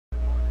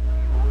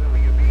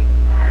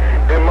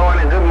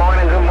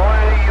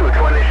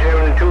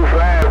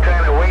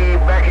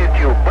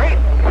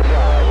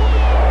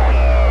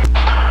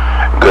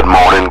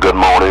Good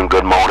morning,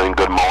 good morning,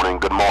 good morning,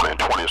 good morning.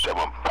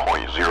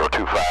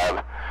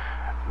 27.025.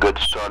 Good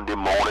Sunday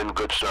morning,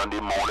 good Sunday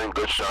morning,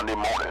 good Sunday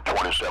morning.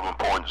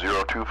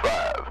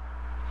 27.025.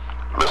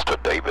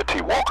 Mr. David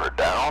T. Walker,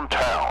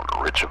 downtown,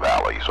 Rich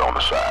Valley's on the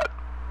side.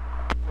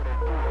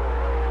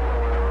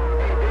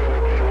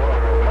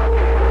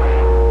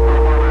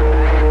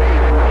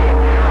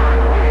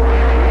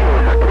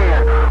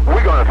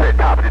 We're gonna say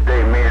top of the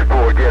day, man,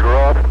 before we get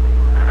rough.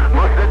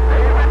 Mr.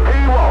 David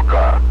T.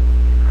 Walker,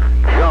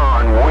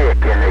 John Wick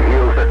in the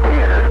hills of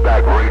Tennessee,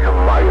 back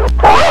reading mail.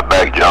 Right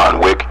back, John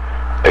Wick.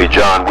 Hey,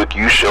 John Wick,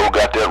 you sure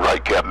got that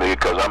right, Cap Nigga,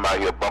 because I'm out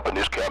here bumping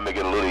this Cap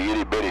Nigga a little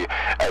itty bitty,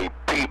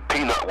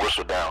 peanut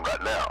whistle down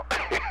right now.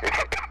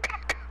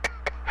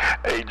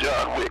 Hey,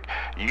 John Wick,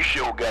 you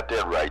sure got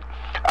that right.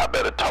 I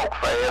better talk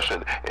fast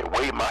and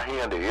wave my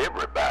hand to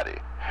everybody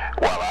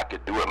while I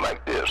could do it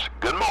like this.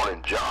 Good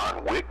morning,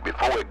 John Wick,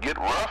 before it get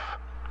rough.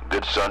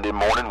 Good Sunday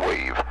morning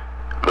wave.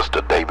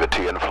 Mr. David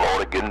T. in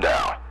Florida getting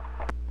down.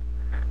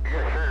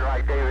 Yes, sir,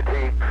 right, David T.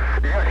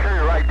 Yes,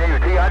 sir, right,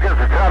 David T. I just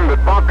was trying to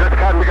bump this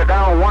cotton picker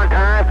down one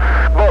time,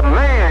 but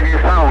man, you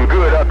sound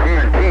good up here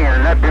in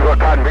 10. That be what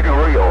cotton picker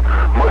real.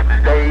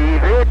 Mr.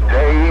 David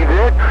T.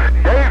 The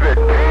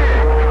Tennessee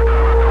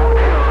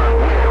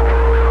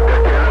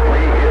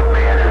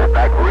hitman is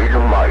back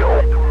reading mail.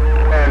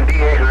 And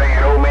DX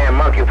saying, old man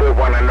monkey foot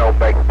wanna know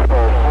back. Good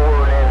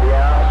morning.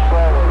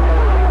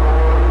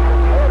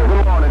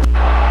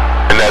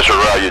 And that's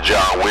around you,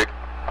 John Wick.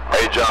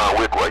 Hey, John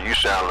Wick, well, you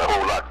sound a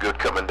whole lot good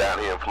coming down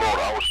here in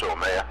Florida also,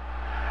 man.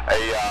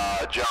 Hey,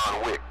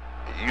 John Wick,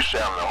 you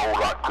sound a whole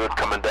lot good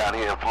coming down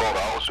here in Florida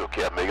also,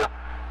 Cap Nigga.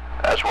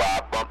 That's why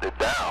I bumped it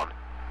down.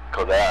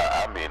 Because,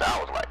 I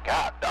was like,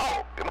 God,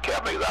 dog, them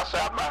Cap Niggas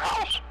outside my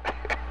house.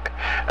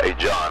 Hey,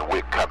 John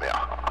Wick, come here.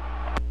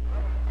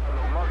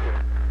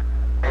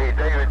 Hey,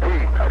 David T.,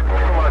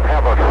 you must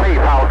have a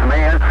safe house,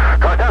 man.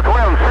 Because that's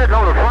where I'm sitting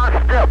on the front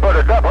step of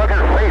the fucking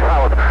safe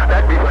house.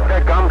 That'd be what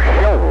that gum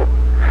show.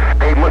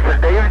 Hey, Mr.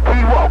 David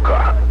T.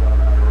 Walker.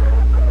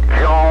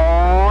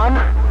 John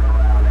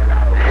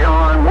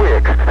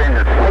Wick in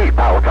the safe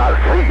house. I'll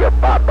see you.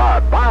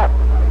 Bye.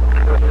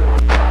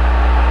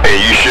 Hey,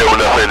 you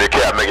showing up in the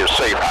Cap Nigga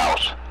safe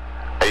house.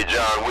 Hey,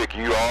 John Wick,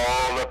 you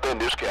all up in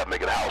this Cap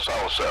Nigga house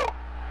also.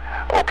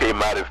 Okay,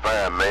 mighty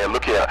fine, man.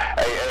 Look here.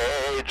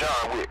 Hey,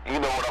 John Wick, you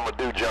know what I'm going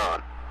to do,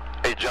 John?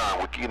 Hey, John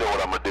Wick, you know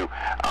what I'm going to do?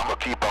 I'm going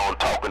to keep on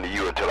talking to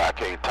you until I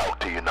can't talk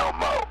to you no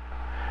more.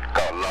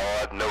 Because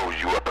Lord knows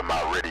you up in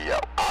my radio.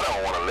 I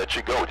don't want to let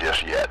you go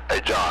just yet. Hey,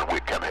 John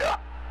Wick, come here.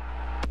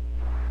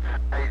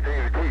 Hey,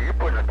 David T., you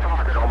putting a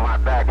target on my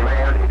back,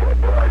 man.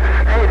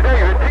 Hey,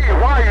 David T.,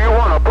 why you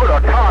want to put a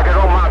target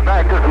on my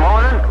back this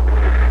morning?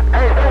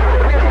 Hey,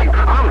 David T.,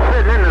 I'm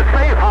sitting in the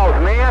safe house,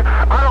 man.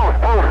 I don't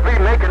supposed to be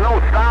making no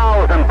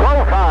styles and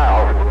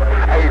profiles.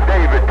 Hey,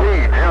 David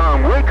T.,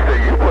 John Wick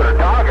said you put a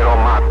target on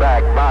my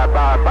back. Bye.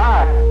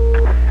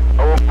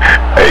 Oh.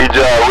 Hey,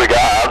 John Wick,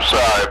 I'm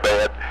sorry,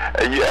 man.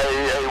 Hey,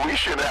 we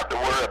shouldn't have to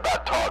worry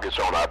about targets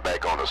on our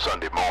back on a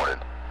Sunday morning.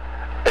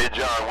 Hey,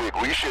 John Wick,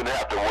 we shouldn't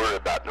have to worry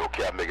about no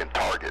Cap making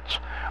targets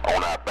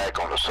on our back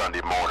on a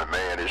Sunday morning,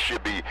 man. It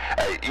should be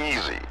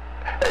easy.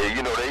 Hey,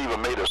 you know, they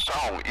even made a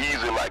song,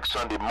 Easy Like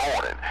Sunday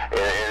Morning.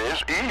 And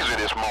it's easy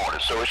this morning,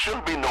 so it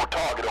shouldn't be no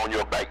target on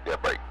your back there,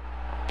 break.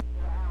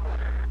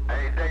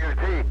 Hey, David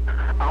T.,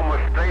 I'm going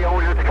to stay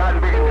on this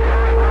cotton picking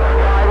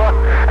driver.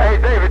 Hey,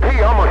 David T.,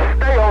 I'm going to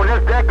stay on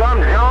this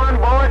daggum John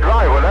Boy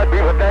driver. That be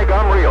for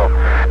daggum real.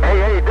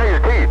 Hey,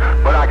 David T.,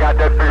 but I got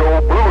that big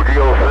old blue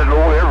deal sitting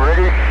over there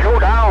ready to show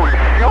down.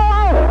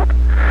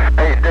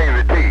 Hey,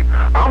 David T.,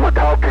 I'm going to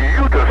talk to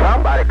you till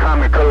somebody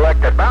come and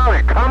collect the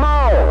bounty. Come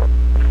on.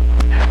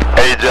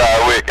 Hey,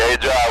 John Wick, Hey,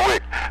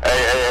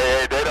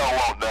 they don't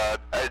want none.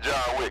 Hey,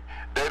 John Wick,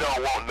 they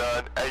don't want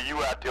none. Hey,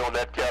 you out there on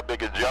that Cap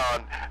big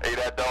John, hey,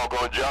 that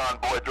doggone John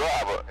Boy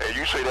driver. Hey,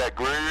 you see that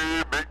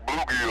great big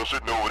bluegill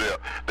sitting over there.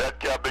 That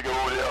Cap big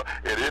over there,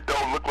 and it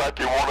don't look like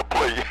you want to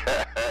play.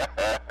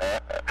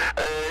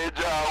 Hey,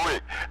 John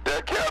Wick,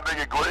 that Cap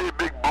big great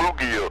big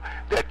bluegill.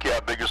 That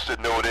Cap big is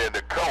sitting over there in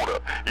the corner.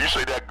 You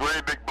see that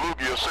great big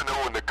bluegill sitting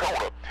over in the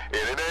corner, and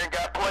it ain't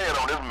got playing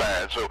on his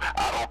mind. So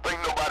I don't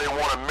think nobody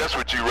want to mess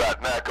with you right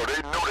now, because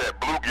they know that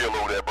bluegill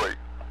over there, break.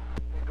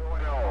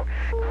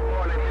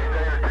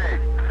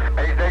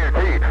 Hey, David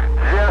T.,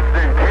 just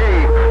in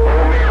case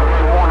old man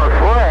want to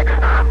flex,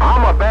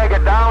 I'ma bag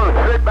it down and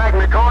sit back in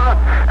the corner.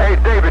 Hey,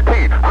 David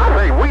T., I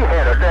think we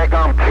had a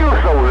daggum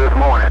QSO this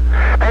morning.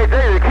 Hey,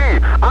 David T.,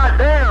 I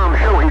damn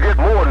sure he get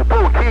more than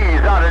 4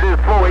 keys out of this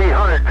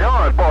 4800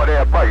 John for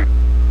that bite.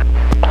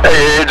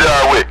 Hey,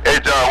 John Wick, Hey,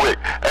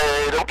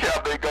 them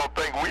Cap, they gonna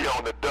think we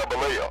on the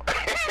double L.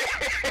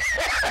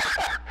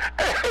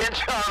 Hey,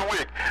 John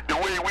Wick, the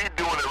way we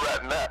doing it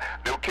right now,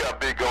 them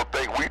Cap, they gonna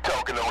think we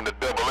talking on the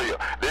double L.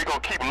 They gonna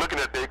keep looking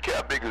at their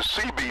Cap big as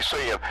CB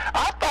saying,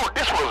 I thought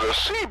this was a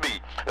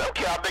CB. Them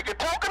Cap big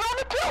talking on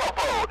the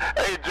telephone.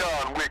 Hey,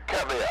 John Wick,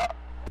 come here.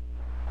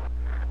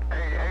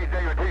 Hey,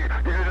 David T.,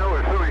 you know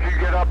as soon as you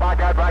get up, I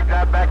got back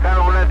down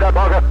on that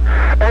bugger.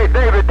 Hey,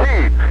 David T.,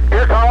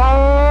 it's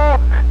all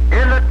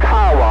in the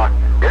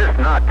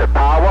the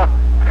power.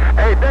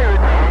 Hey, David,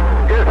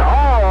 it's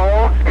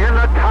all in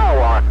the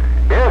tower.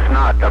 It's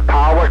not the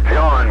power.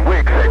 John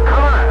Wick said,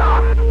 come on now.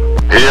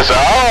 It's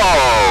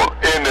all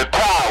in the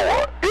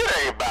tower. It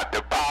ain't about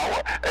the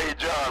power. Hey,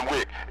 John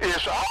Wick,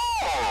 it's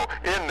all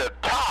in the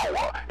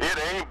tower. It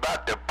ain't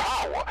about the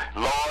power.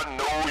 Lord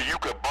knows you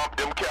could bump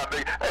them cap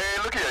niggas. Hey,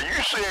 look here,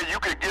 you said you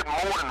could get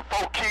more than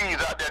 4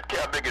 keys out that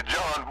cap nigga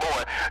John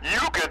boy.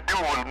 You could do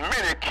as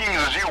many keys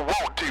as you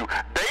want to.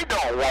 They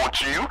don't want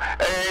you.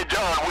 Hey,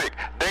 John Wick,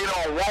 they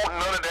don't want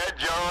none of that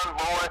John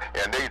boy,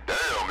 and they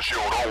damn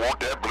sure don't want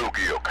that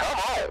bluegill. Come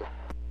on.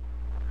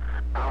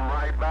 I'm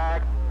right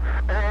back.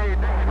 Hey,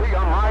 David T,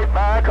 I'm right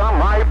back. I'm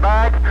right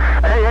back.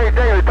 Hey,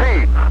 David T,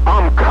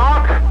 I'm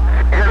cocked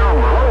and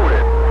I'm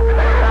loaded.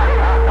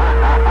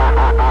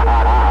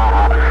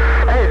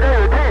 Hey,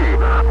 David T,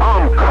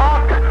 I'm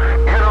cocked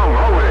and I'm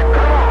loaded.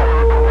 Come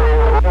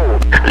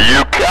on.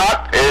 You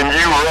cocked and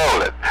you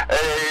rolling.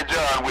 Hey,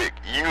 John Wick,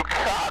 you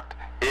cocked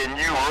and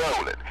you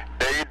rolling.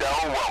 They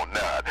don't want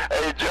none.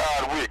 Hey,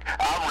 John Wick,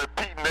 I'm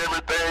repeating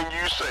everything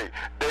you say.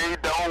 They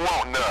don't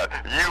want none.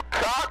 You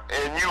cocked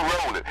and you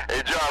rolling.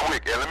 Hey, John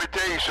Wick, and let me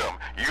tell you something.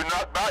 You're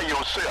not by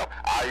yourself.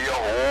 I hear a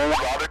whole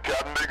lot of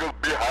cat niggas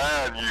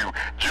behind you.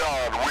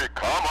 John Wick,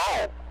 come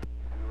on.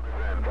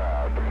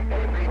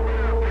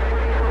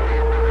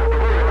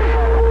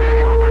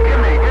 Give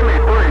me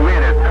 3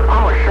 minutes.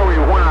 I'm gonna show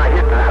you when I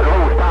hit that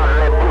low side of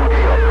that blue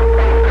deal.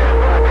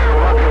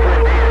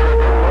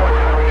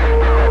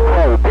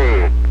 Oh,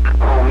 big.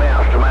 Oh,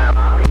 master man.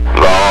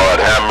 Lord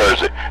have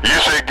mercy. You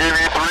said give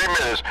you 3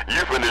 minutes.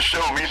 You finna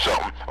show me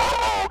something.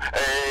 Uh-oh.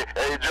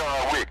 Hey,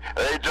 John Wick.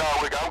 Hey,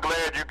 John Wick, I'm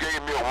glad you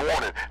gave me a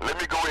warning. Let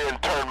me go ahead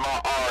and turn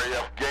my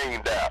RF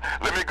gain down.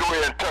 Let me go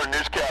ahead and turn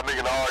this cat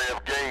nigga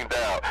RF gain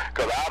down,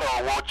 because I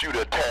don't want you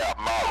to tap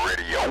my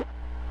radio.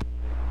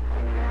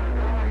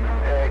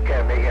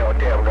 Cat nigga, don't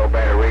tell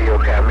nobody radio,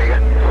 cat nigga.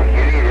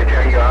 You need to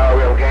turn your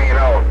RF gain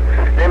off.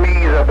 Let me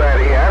ease up out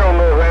of here. I don't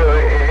know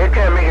if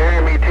cat nigga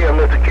heard me tell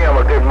Mr.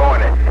 Campbell good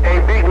morning. Hey,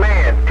 big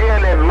man,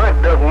 tell that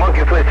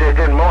monkey foot says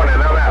good morning.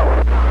 I'm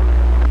out.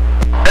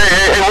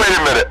 Hey, wait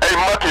a minute. Hey,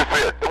 Monkey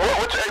Fit.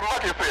 Hey,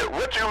 Monkey Fit,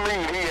 what you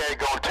mean he ain't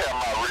gonna tap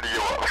my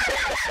radio up?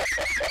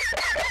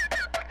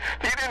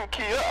 He didn't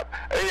key up.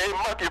 Hey,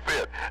 Monkey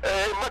Fit.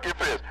 Hey, Monkey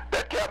Fit.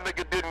 That cat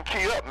nigga didn't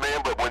key up,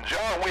 man, but when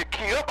John Wick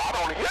key up, I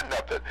don't hear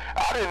nothing.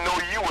 I didn't know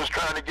you was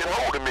trying to get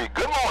hold of me.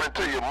 Good morning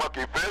to you,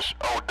 Monkey Fish.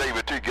 Oh,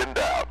 David T getting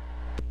down.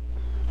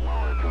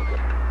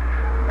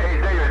 Hey,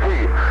 David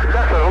T,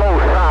 that's a low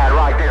side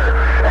right there.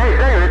 Hey,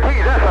 David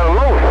T, that's a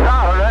low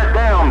side of that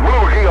damn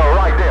blue deal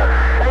right there.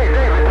 Hey,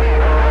 David T,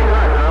 ain't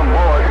nothing them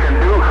boys can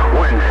do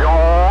when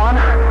John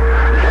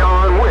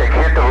Wick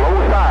hit the low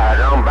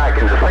side. I'm back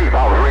in the safe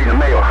house reading the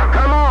mail.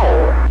 Come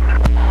on.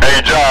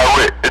 Hey, John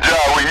Wick, you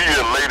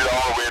just laid it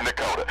all the way in the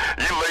corner.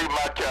 You laid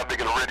my cat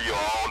nigga radio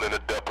all in the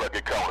duck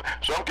bucket corner.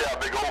 Some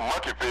cat nigga old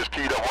Monkey Fish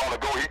keyed up a while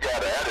ago. He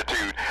got an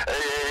attitude.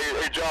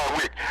 Hey, John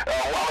Wick, a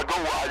while ago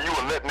while you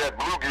were letting that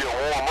bluegill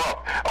warm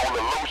up on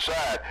the low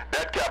side,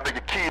 that cat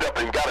nigga keyed up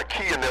and got a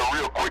key in there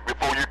real quick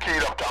before you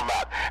keyed up, talking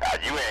about,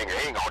 you ain't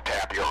gonna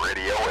tap your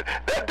radio. And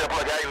that duck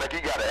bucket ain't like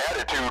he got an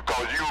attitude,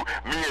 cause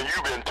me and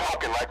you been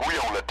talking like we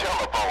on the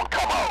telephone.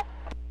 Come on.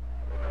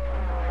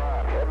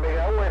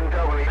 I wouldn't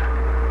tell me.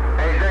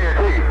 Hey,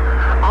 JT,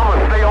 I'm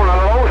gonna stay on the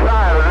low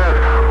side of this.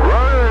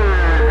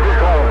 This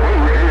old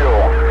blue deal.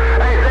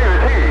 Hey,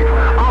 JT,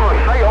 I'm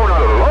gonna stay on the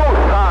low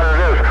side of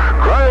this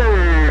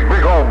great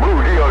big old blue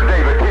deal,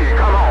 David T.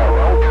 Come on,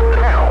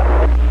 down.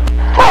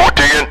 Oh,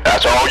 Dean,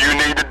 that's all you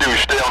need to do.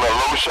 Stay on the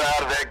low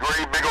side of that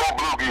great big old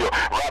bluegill.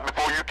 Right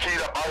before you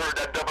keyed up, I heard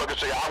that duck bucket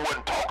say, I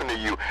wasn't talking to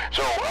you.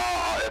 So,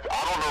 I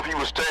don't know if he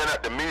was staring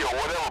at the me or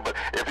whatever, but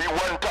if he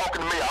wasn't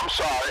talking to me, I'm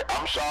sorry,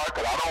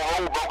 because I don't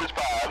roll bogus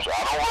fives.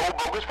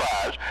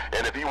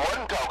 And if he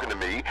wasn't talking to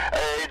me,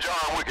 hey,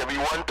 John Wick, if he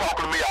wasn't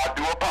talking to me, I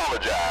do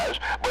apologize,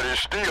 but it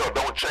still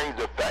don't change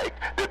the fact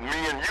that me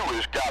and you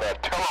has got a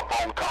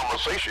telephone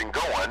conversation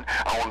going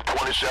on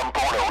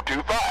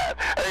 27.025.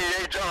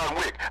 Hey, John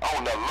Wick,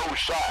 on the low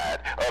side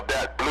of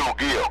that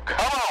bluegill.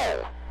 Come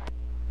on.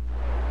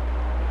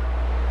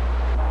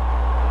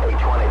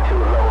 822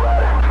 low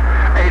rider.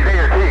 Hey,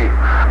 David T,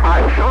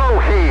 I slow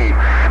key.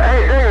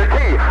 Hey, David T,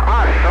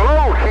 I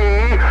slow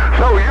key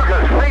so you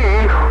can see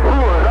who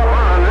is up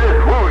on this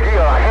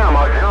bluegill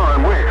hammer.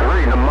 John Wick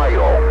reading the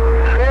mail.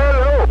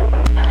 Hello.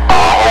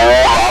 A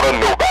whole lot of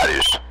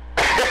nobodies.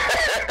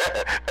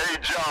 Hey,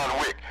 John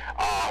Wick,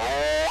 a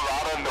whole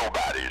lot of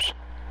nobodies.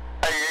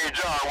 Hey,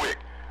 John Wick,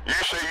 you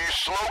say you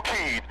slow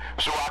keyed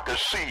so I could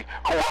see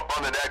who up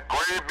under that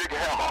great big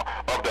hammer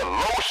of the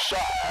low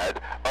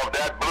side of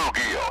that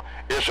bluegill.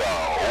 It's a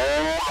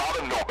whole lot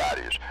of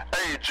nobodies.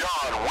 Hey,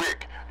 John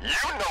Wick,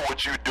 you know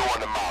what you're doing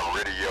to my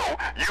radio.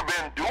 You've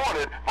been doing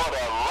it for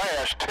the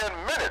last 10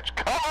 minutes.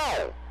 Come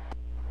on.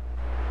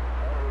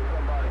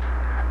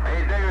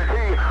 Hey, David T,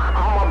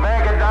 I'm going to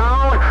back it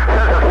down.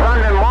 Since it's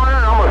Sunday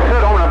morning, I'm going to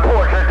sit on the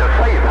porch at the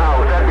safe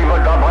house. That'd be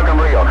what I'm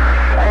real.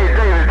 Hey,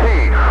 David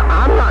T,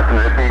 I'm nothing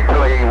to be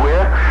played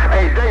with.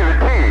 Hey, David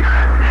T,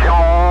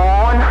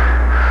 John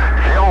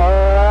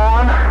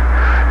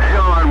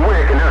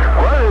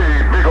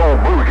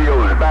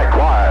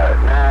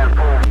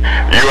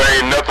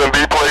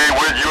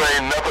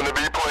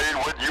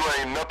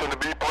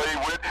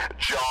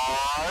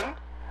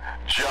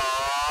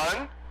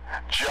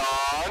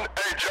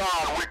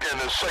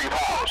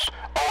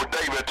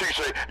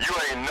say you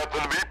ain't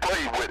nothing to be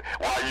played with.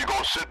 Why you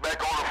gonna sit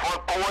back on the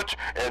front porch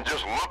and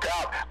just look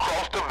out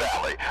across the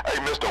valley? Hey,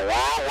 Mr.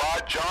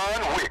 Worldwide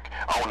John Wick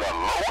on the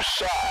low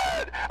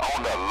side,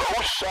 on the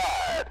low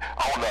side,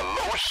 on the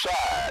low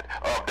side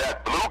of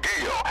that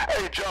bluegill.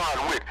 Hey,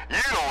 John Wick,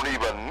 you don't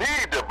even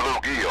need the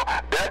bluegill.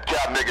 That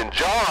Captain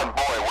John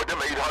boy with them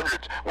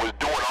 800s was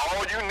doing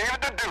all you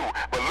needed to do.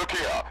 But look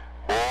here,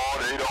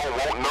 boy, they don't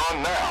want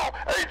none now.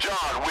 Hey,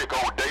 John Wick,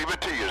 old David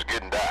T is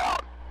getting down.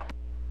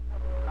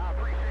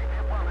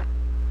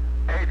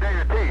 Hey,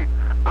 David T,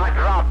 I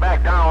dropped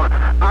back down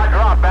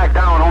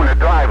on the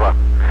driver.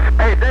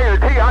 Hey,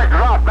 David T, I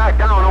dropped back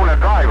down on the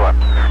driver.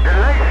 The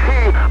next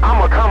key, I'm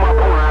going to come up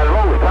on that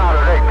low side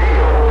of that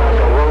deal. That's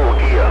a roll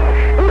gear.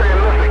 You ain't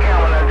Mr.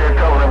 Cameron out there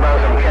talking about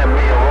some can't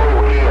be a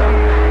roll gear.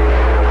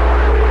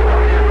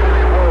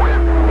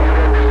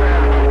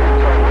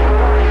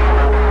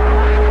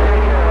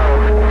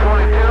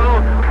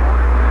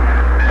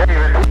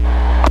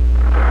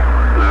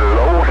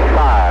 Low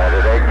side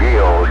of that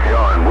deal,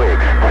 John Wick,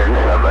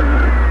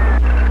 10-7.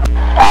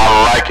 I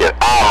like it,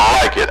 I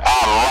like it, I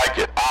like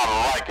it, I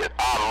like it,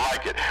 I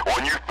like it.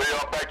 When you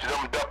fell back to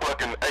them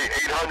duck-looking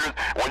 800s,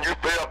 when you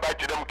fell back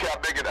to them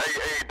cap-digging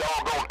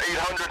doggone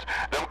 800s,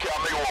 them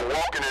cap-digging were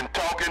walking and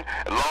talking,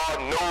 Lord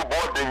no,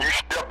 boy, then you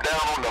step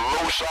down on the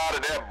low side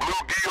of that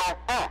bluegill.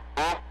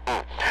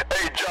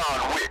 Hey,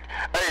 John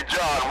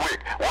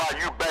Wick, while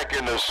you back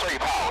in the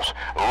safe house,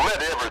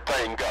 let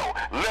everything go,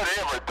 let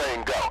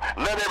everything go,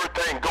 let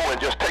everything go and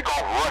just take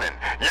off running.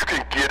 You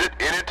can get it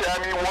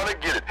anytime you want to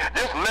get it.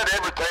 Just let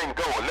everything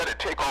go and let it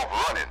take off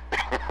running.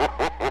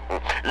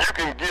 You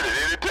can get it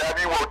anytime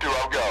you want to.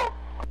 I'll go.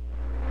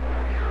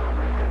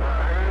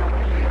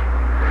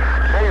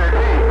 David T,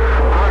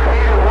 I'll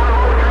see you one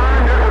more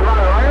time. This is my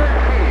last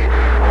key.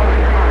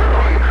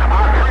 I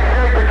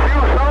appreciate the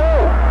cue, so.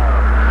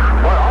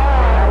 But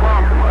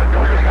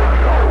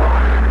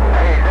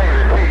hey,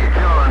 David T,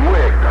 John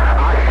Wick,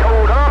 I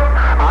showed up,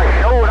 I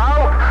showed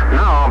out.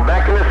 Now I'm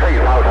back in the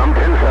safe house. I'm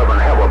 10-7.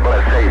 Have a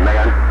blessed day,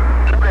 man.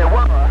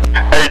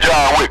 Hey,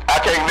 John Wick, I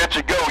can't let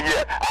you go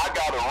yet. I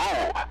got a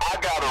rule. I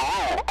got a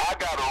rule. I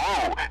got a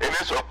rule. And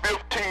it's a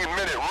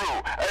 15-minute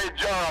rule. Hey,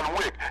 John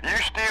Wick, you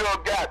still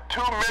got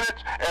 2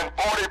 minutes and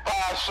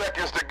 45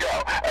 seconds to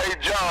go. Hey,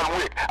 John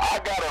Wick, I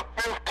got a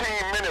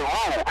 15-minute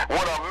rule.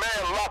 When a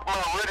man lock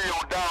my radio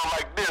down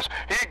like this,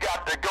 he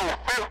got to go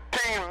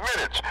 15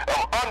 minutes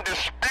of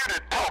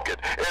undisputed talking.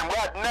 And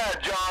right now,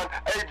 John,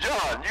 hey,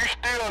 John, you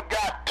still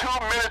got 2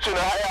 minutes and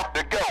a half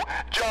to go.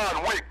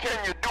 John Wick, can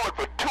you do it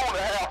for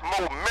 2.5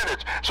 more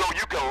minutes so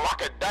you can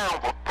lock it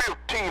down for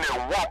 15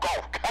 and walk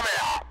off? Come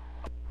here.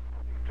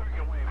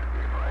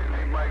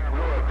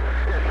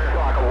 It's just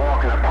like a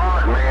walk in the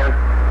park, man.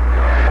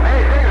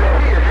 Hey, David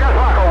T, it's just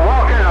like a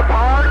walk in the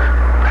park.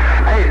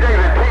 Hey,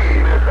 David T.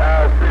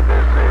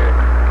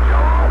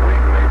 John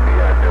Wick may be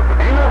out there.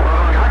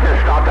 I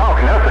just stopped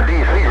talking. That's a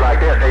DC right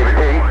there, David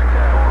T.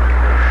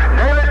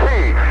 David T,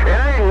 it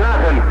ain't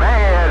nothing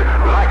bad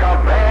like a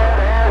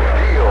badass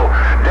deal.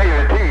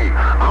 David T,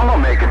 I'm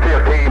gonna make it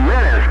 15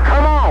 minutes.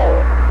 Come on.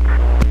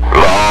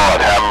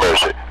 Lord have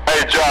mercy.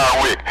 Hey,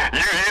 John Wick,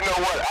 you know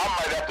what? I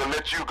might have to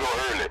let you go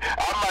early.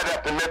 I might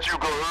have to let you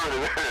go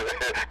early.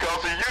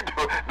 Cause see,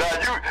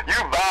 you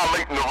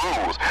violating the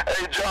rules.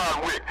 Hey,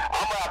 John Wick,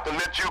 I'm gonna have to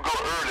let you go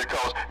early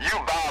cause you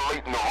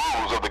violating the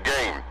rules of the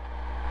game.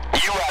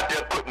 You out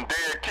there putting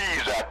dead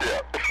keys out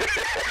there.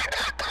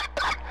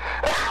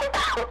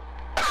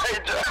 Hey,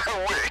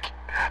 John Wick.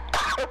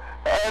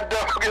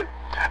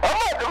 I'm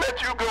about to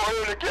let you go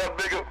early, Captain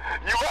Bigger.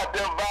 You out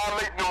there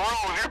violating the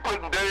rules. You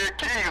putting dead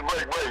keys,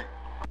 break.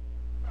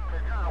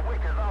 John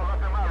Wick is all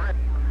up in my red.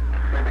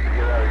 Let me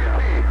get out of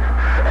here.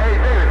 Hey,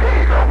 David T,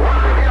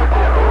 what's the deal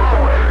about the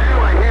road? You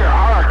ain't hear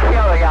R.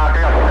 Kelly out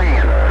there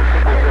singing.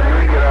 Let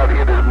me get out of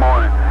here this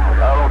morning.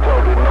 I don't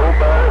talk to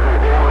nobody.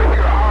 You ain't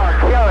hear R.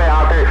 Kelly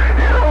out there.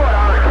 You know what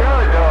R.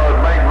 Kelly does?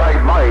 Make.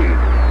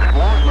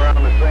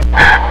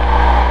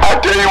 I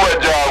tell you what,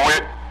 John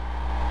Wick.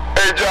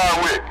 Hey, John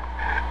Wick,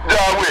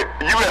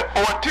 you at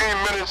 14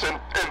 minutes and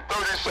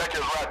 30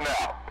 seconds right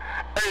now.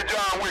 Hey,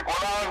 John Wick, when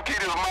I unkey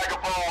this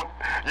microphone,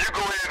 you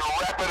go ahead and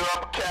wrap it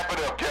up, cap it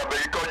up,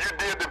 because you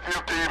did the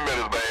 15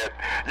 minutes, man.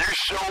 You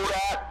showed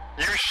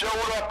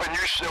up, and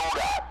you showed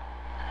out.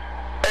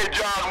 Hey,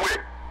 John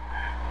Wick,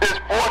 it's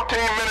 14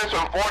 minutes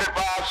and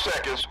 45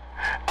 seconds.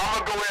 I'm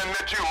going to go ahead and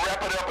let you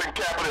wrap it up and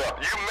cap it up.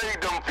 You made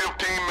them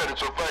 15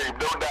 minutes of fame,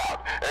 no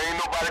doubt. Ain't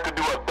nobody could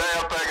do a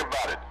damn thing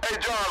about it. Hey,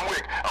 John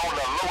Wick, on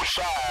the low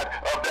side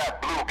of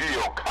that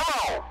bluegill. Come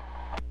on.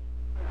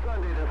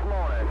 Sunday this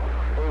morning,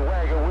 hey,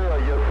 wagon wheel,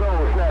 your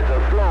soul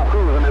snatcher, slow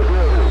cruising this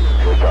little.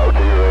 Talk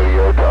to your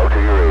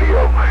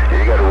radio. You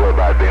ain't got to worry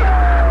about them.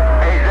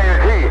 Hey,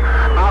 JT,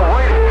 I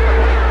waited.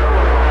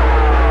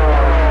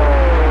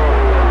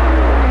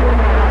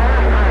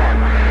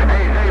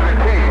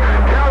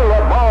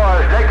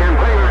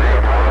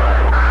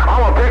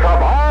 Pick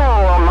up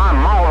all of my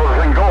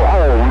models and go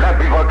home. That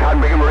people can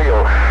be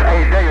real.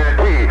 Hey, David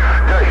T,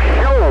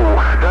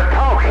 the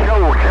talk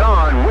show,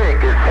 John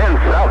Wick is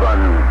 10-7.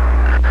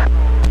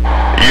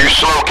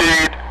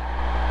 Smokey'd,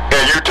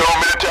 and you told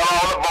me to tell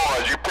all the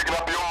boys you picking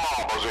up your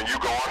marbles and you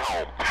going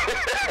home.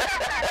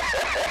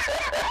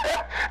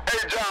 Hey,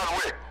 John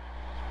Wick,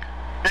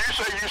 you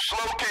say you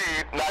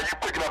slow-keyed, now you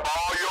picking up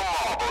all your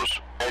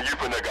marbles and you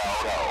finna go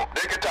home.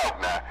 They can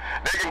talk now.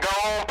 They can go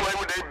on play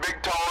with their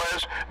big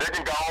toys. They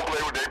can go on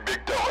play with their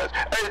big toys.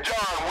 Hey,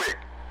 John Wick,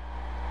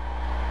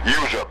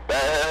 you's a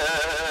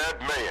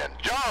bad man.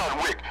 John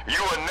Wick,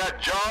 you and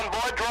that John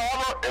Boy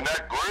driver and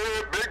that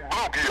great big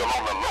bluegill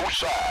on the low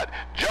side.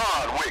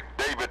 John Wick,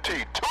 David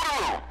T.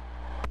 Toodaloo.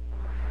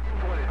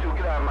 22,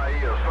 get out of my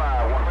ears.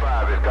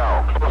 515 is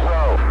gone.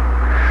 So,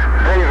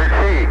 David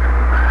T.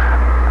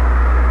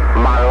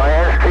 My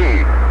last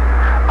key.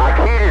 I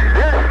keyed it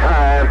this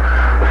time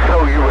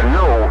so you would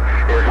know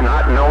it's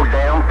not no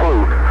damn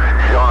fluke.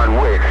 John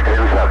Wick,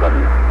 10-7.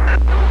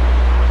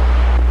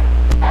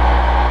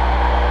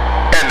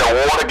 And the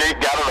Watergate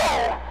got it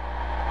all.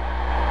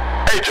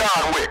 Hey,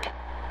 John Wick,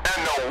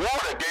 and the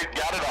Watergate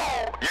got it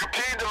all. You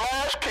keyed the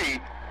last key,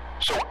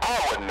 so I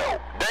would know,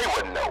 they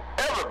would know,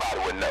 everybody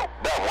would know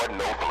that wasn't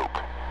no fluke.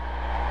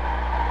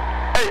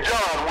 Hey,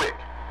 John Wick,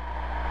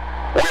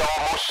 we're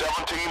almost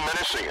 17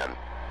 minutes in.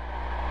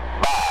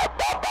 Bye,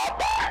 bye, bye,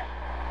 bye.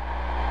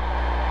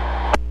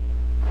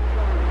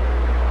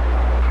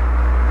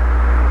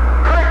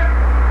 Click!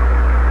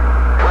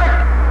 Click!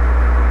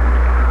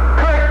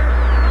 Click!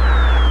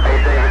 Hey,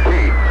 David T,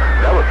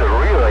 that was the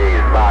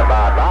relays. Bye,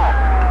 bye, bye.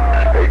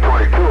 Hey, 22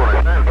 on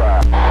the standby.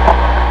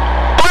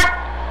 Click!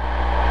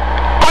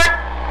 Click!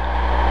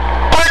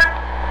 Click!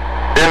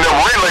 And the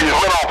relays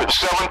went off at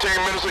 17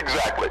 minutes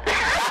exactly.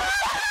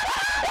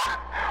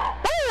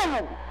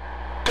 Woo!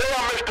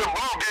 Tell Mr.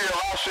 Bluegill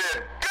I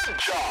said, good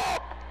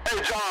job. Hey,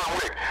 John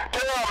Wick,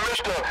 tell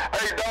Mr.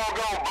 Hey,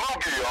 doggone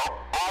Bluegill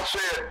I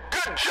said,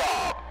 good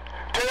job.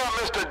 Tell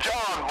Mr.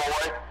 John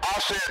Boy I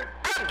said,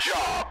 good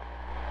job.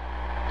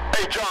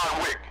 Hey,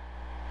 John Wick,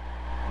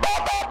 bye,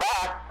 bye,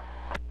 bye.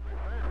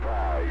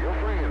 You're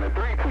free in the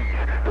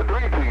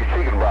three-piece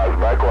chicken box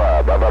back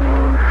wide. Bye, bye.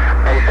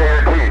 Hey,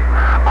 David T,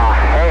 a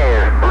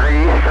hash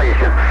breeze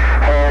station.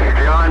 Hash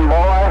John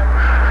Boy,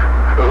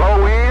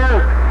 low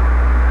end.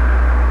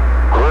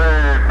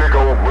 Great big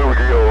old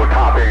bluegill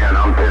top end,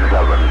 I'm 10-7.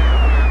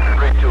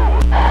 3-2.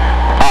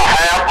 A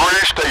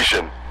half-breed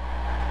station.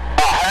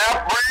 A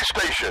half-breed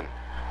station.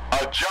 A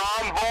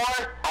John Boy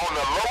on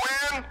the low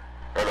end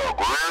and a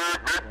great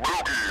big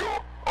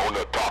bluegill on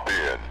the top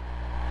end.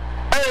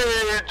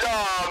 Hey,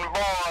 John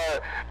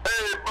Boy.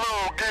 Hey,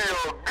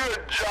 bluegill,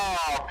 good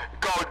job.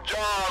 Cause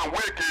John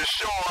Wick is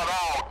showing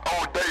out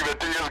on David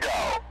T. is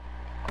gone.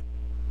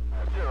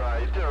 Still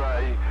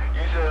right.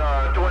 You said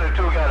 22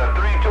 got a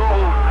 3-2.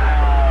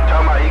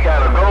 Talking about he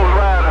got a Ghost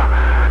Rider.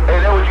 Hey,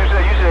 that's what you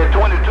said. You said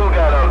 22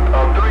 got a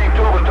 3-2,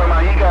 but talking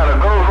about he got a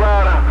Ghost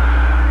Rider.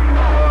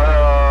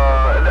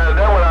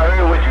 That's what I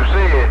heard what you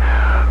said.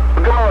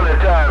 Come on that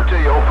time to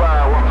you,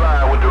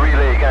 0515 with the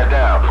relay got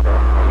down.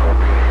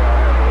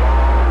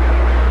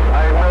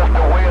 Hey,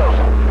 Mr.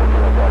 Wilson.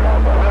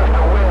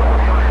 Mr. Wilson,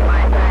 unit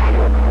 19.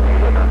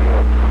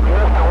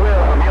 Mr.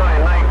 Wilson,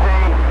 unit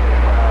 19.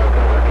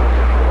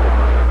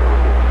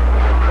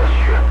 Bless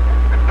you.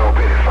 No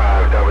pity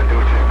 5, double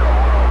duty.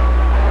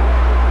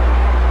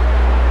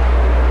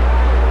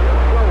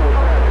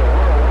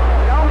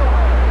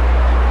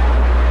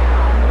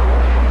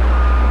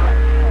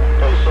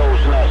 Hey, Soul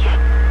Snatcher.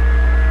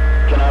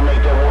 Can I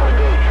make that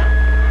Watergate?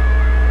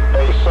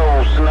 Hey,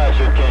 Soul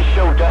Snatcher, can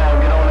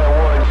Showtime get on that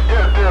water?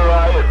 Still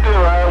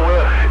right.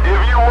 Well, if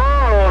you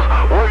was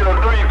working a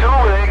 3-2,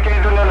 they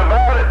can't do nothing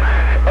about it.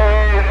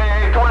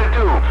 Hey,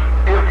 22,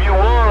 if you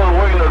was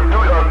working a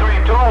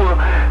 3-2,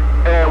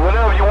 and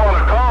whatever you want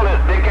to call it,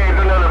 they can't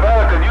do nothing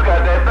about it because you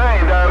got that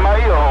thing down in my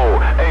ear hole.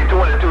 Hey,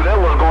 22, that's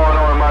what's going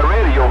on in my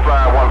radio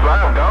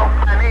 515, go.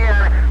 And then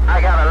I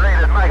got a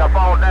latest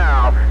microphone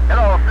now.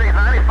 Hello,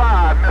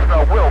 695,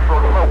 Mr.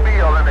 Wilson,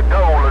 Mobile, and the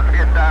goal is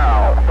hit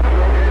down.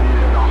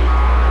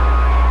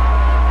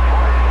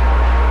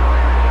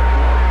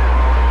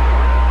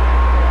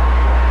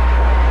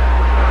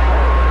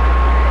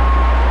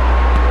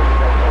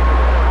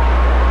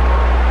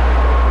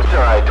 It's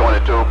all right,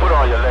 22. Put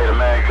on your later,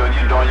 man, because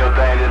you doing your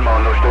thing this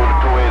morning. No story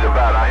 2 ways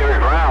about it. I hear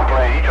Brown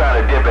playing. He trying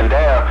to dip and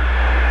dab.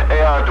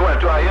 Hey,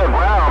 22, I hear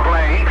Brown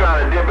playing. He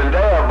trying to dip and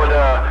dab, but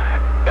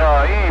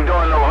he ain't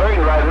doing no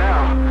hurting right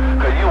now.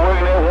 Because you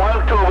working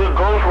that 1-2 with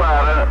Ghost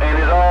Rider, and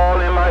it's all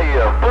in my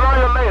ear. Put on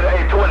your later.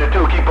 Hey, 22,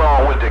 keep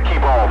on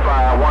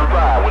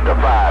 515 with the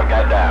 5,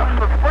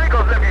 goddamn.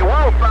 Sprinkles if you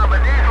want some,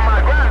 but these are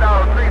my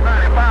granddaughter,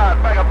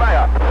 695,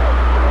 back.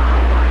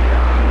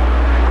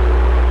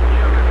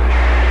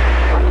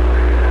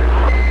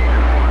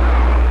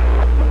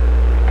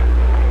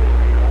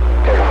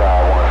 Hey,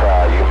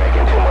 515, you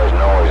making too much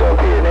noise up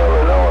here in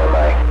Illinois,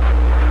 man.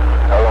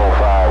 Hello,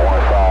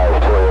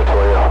 515,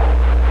 12.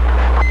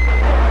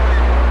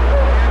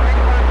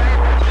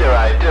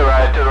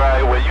 Still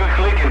right. Well, you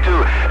clicking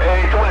too.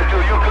 Hey,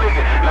 22, you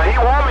clicking. Now, he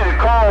want me to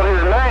call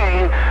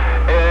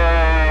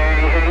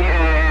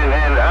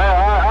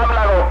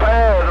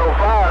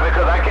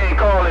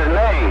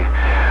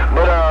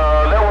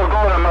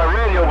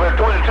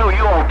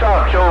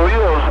sure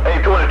is.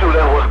 822,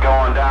 that's what's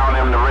going down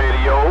in the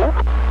radio.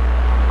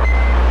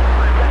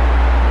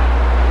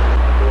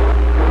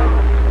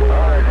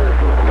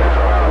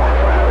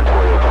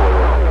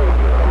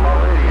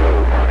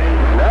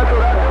 That's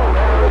what I do.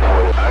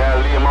 I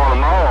gotta leave him on the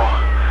mall.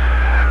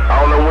 I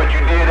don't know what you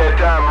did that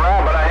time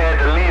around, but I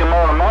had to leave him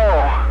on the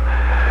mall.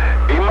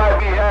 He might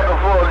be happy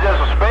for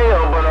just a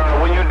spell, but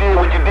when you did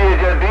what you did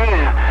just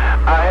then,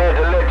 I had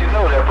to let you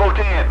know that.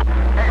 410.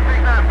 Hey,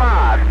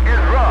 695,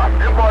 it's rough.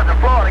 Them boys in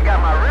Florida got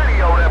my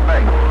radio that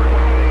back.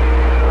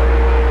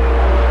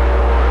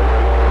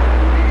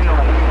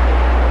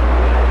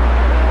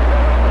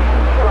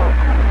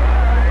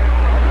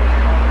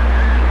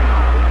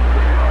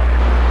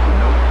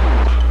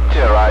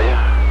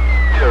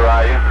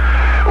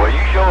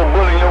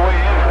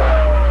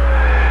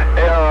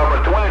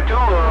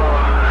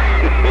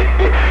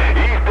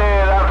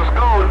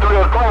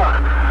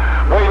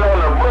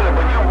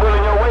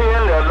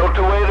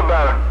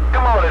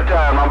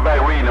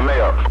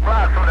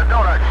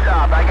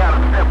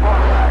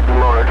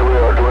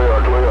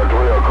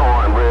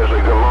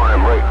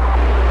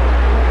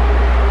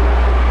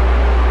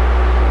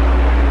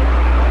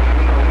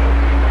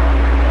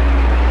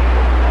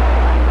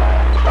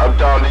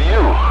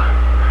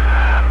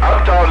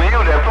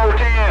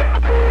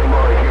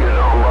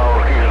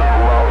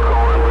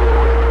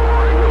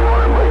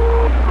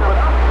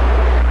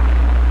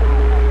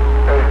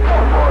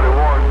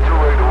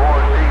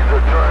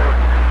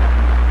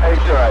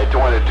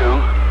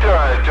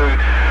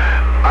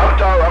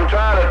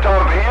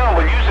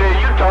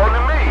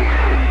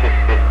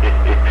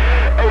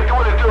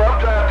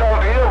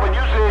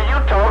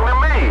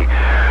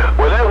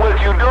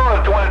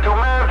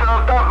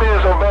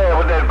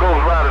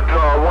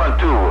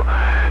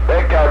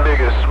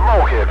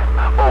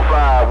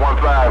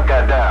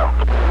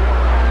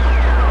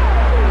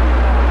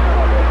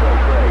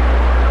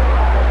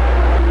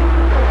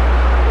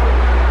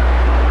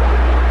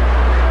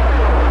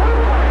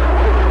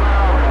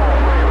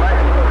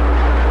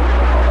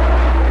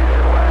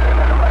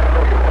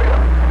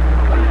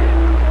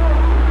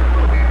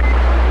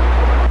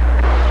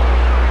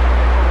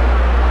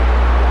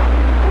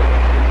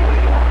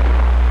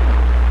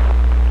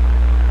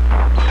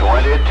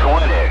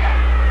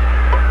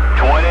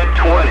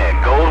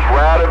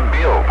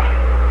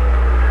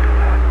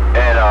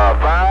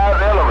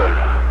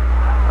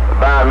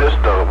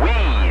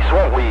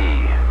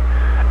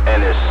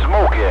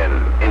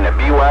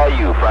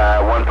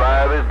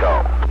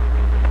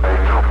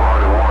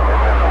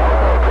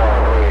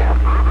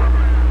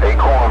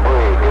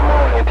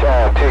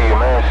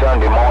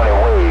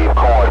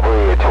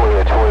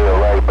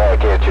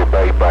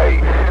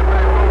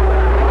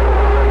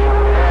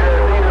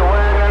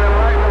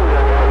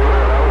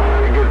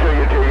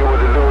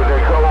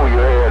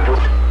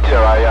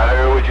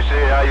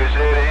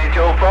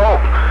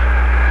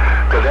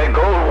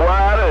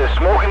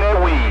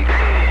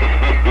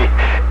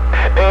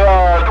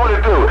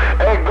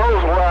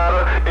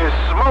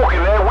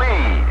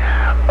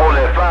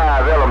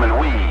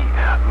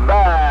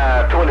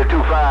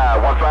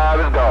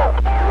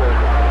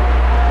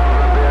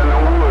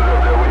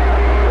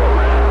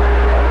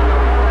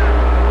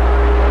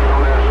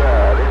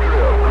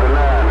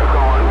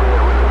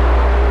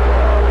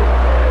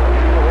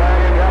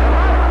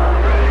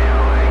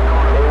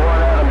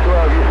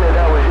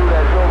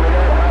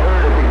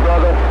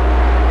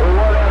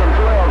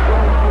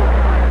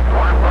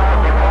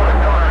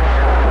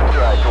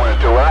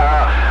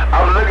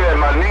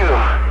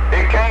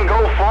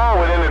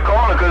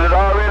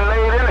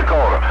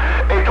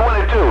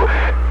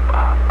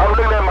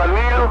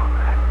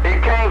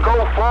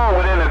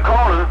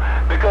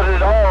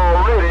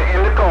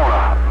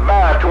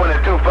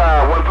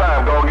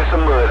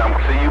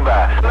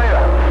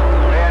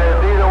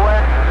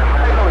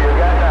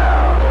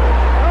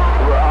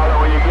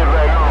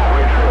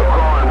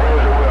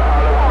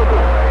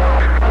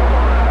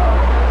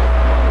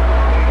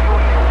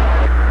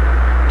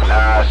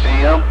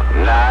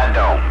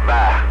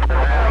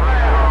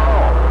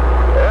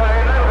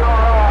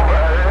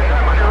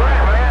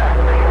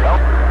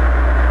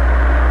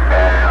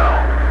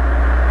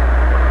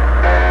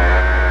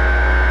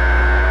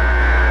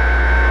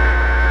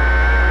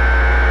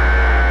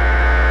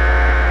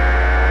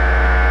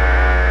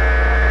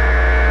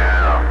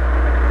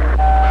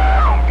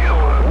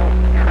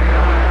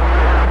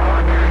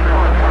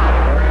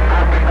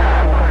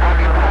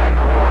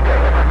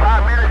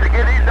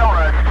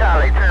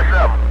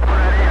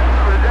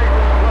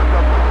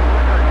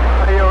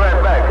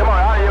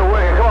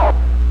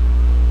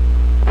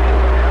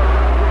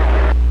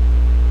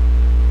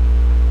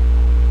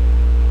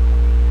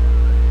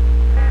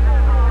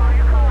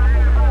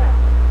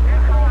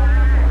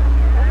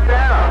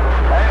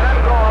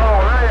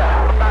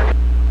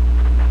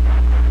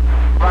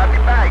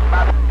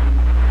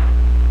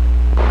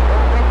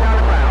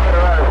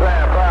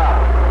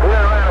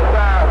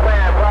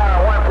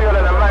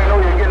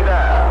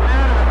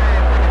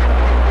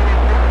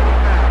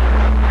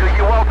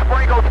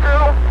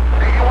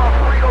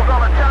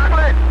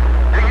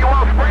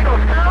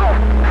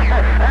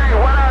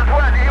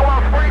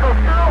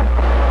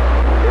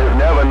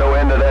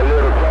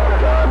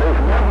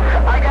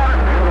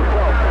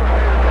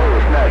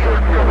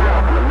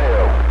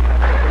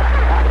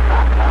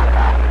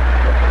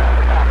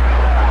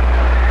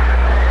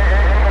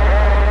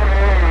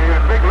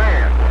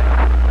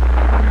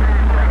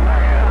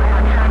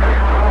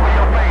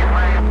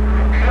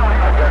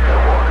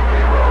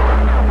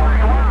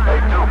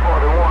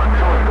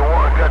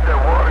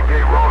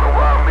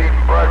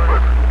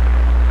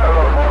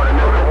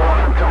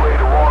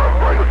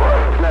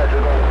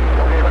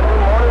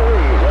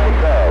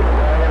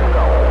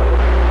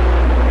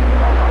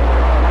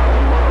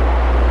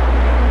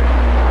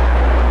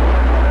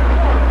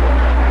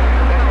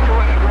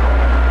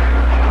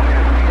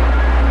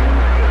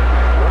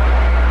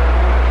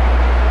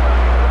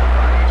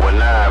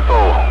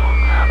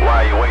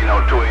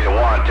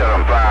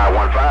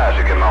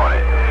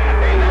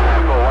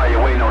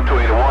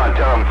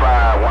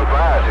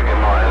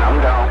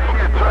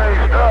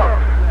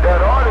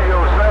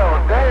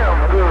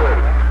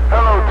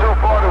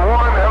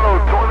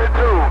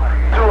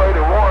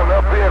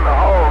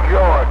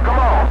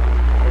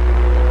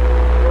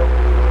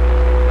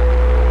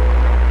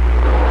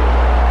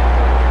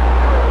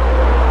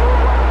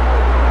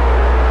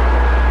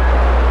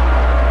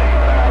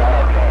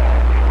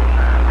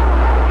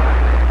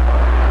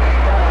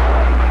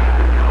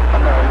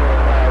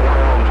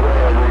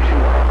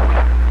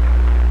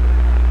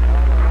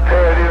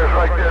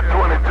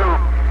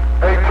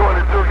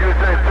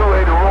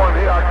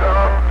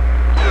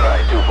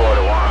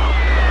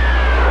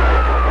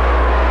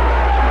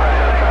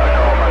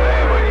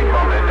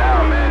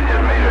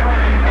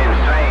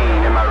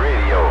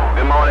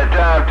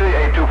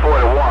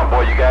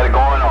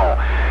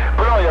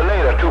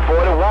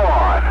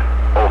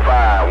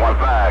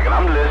 like, and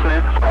I'm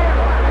listening.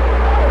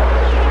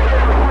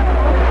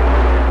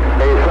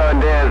 Hey,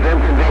 Sundance,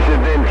 them conditions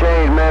didn't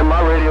change, man.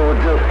 My radio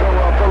was just come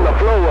up from the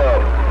floor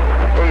up.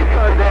 Hey,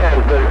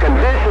 Sundance, the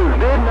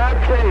conditions did not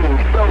change.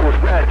 So was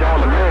Snatch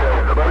on the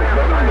middle. The best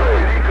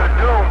he could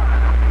do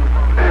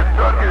is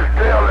tuck his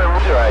tail and...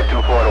 That's right,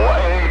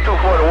 241. Hey,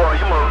 241,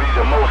 you must be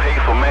the most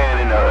hateful man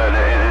in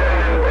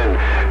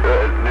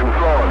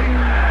Florida.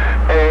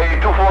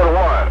 Hey, 241,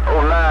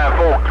 09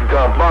 folks,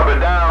 bump it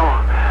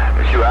down.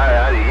 Shoot,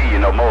 I didn't hear you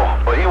no more.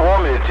 But he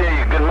wanted me to tell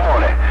you good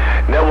morning.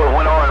 That what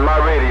went on in my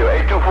radio.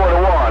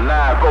 8241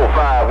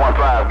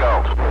 94515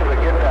 go.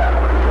 Get that.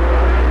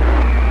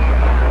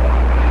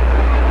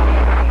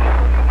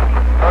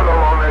 Hello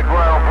on that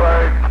ground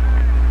plane.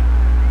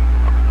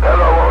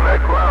 Hello on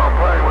that ground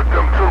plane with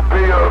them 2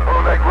 pills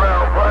on that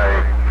ground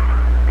plane.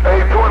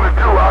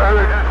 822, I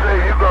heard you say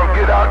you gonna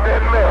get out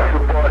that mess.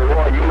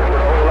 241, you making a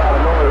whole lot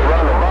of noise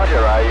around the bunch.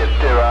 Right. You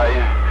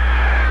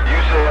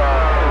say,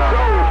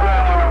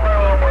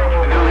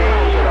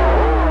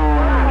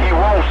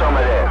 some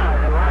of that.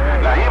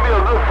 Now he be a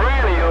good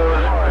friend of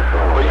yours,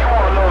 but you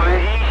want to know that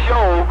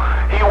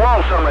he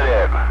wants some of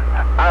that.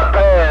 I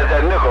passed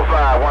that nickel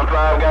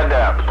 515 got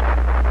down.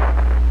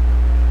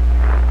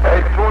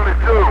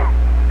 822,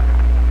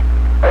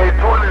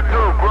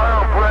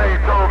 ground plane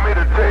told me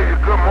to tell you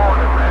good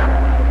morning, man.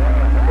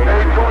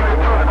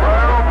 822,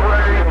 ground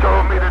plane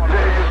told me to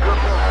tell you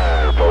good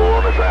morning. 4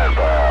 on the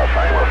sandpile,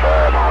 famous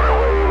 5 on the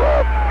way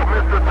up.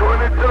 Mr.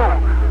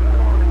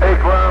 22, 8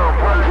 ground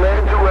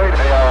plane, 28.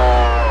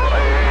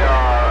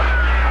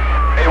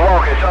 Hey,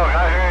 Walker, talk.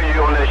 I heard you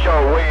on that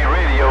short wave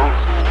radio.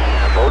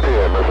 4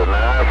 dear, Mr. 94.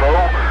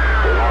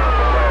 They're on the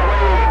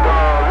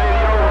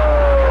radio.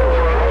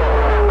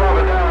 Bump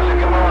it down, say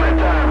good morning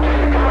time to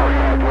you.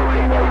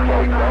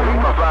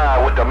 Come on,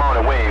 5 with the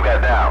morning wave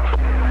got down. 5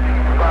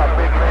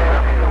 big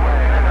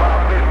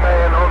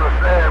man on the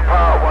sand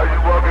pile while you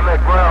walking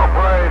that ground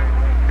plane.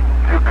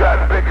 You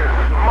got bigger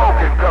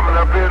smoking coming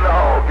up in the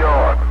hog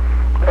yard.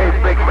 8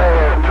 big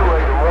man,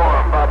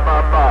 281, bye.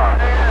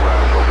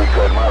 We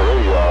cut my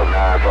radio off,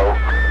 94.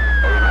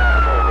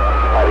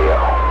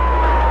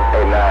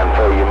 Hey,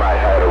 94, you might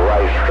have the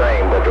right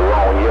string, but the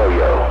wrong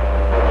yo-yo.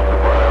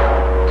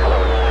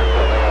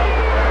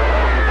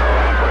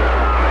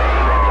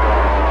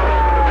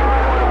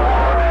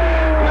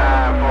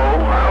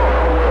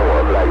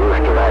 94, like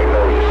Rooster,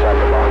 Magnolia,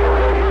 something on your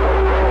radio.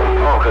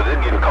 Oh, because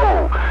it's getting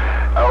cold.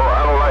 I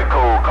don't like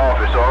cold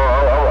coffee, so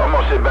I'm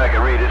going to sit back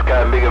and read this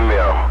guy bigger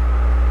meal.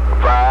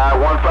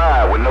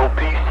 515 with no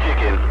piece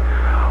chicken.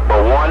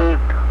 But 1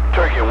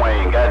 turkey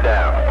wing got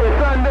down. Hey,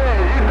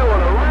 Sunday, you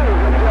doing a really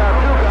good job,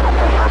 too.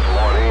 First of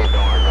all, he ain't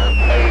doing nothing.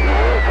 Hey, he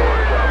is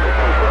doing something.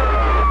 He's trying to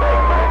get it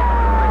back, man.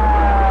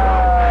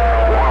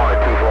 1 on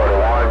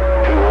 241,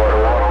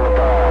 241 on the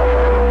ball.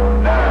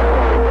 Now,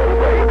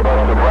 baby,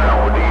 Buster Brown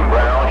with these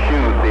brown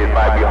shoes. It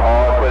might be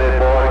hard for that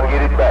boy to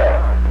get it back.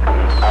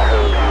 I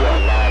heard you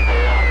that night.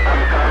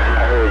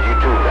 I heard you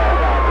too,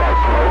 Black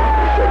Smoke.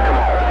 You said,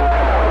 come on,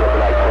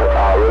 Black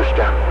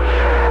Rooster.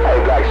 Hey,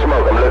 Black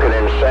Smoke, I'm looking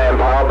in the sand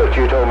pile, but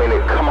you told me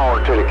to come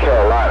on to the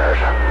Carolinas.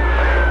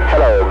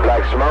 Hello,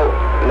 Black Smoke.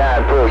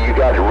 94, you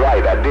got it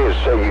right. I did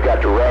say you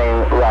got the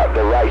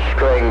right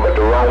string, but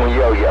the wrong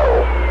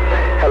yo-yo.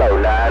 Hello,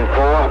 94.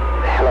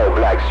 Hello,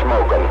 Black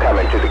Smoke. I'm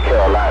coming to the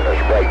Carolinas.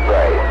 Break.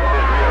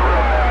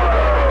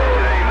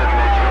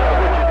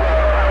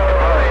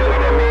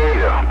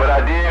 But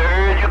I did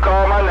hear you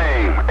call my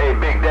name. Hey,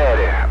 Big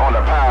Daddy, on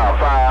the pile,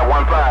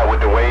 515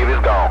 with the wave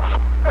is gone.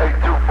 Hey,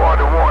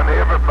 241,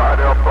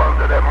 everybody up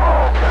under that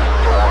mall.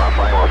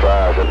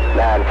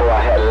 94, I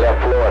hadn't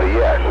left Florida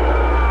yet.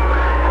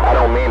 I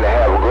don't mean to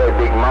have a great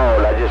big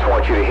mall. I just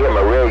want you to hear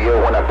my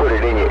radio when I put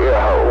it in your ear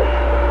hole.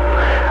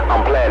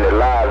 I'm playing it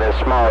live in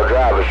small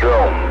driver's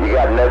room. You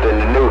got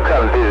nothing to do,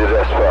 come visit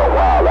us for a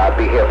while. I'll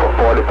be here for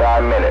 45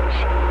 minutes.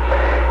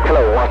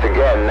 Hello, once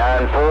again,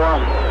 94.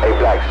 Hey,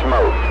 Black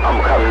Smoke, I'm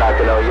coming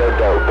knocking on your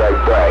door. Break.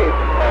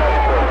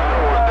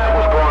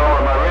 What's going on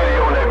in my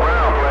radio on that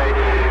ground play?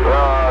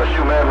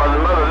 Shoot, man, my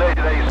mother lady,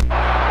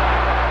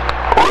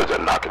 Who is that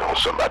knocking on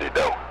somebody's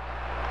door?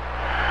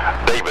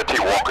 David T.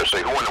 Walker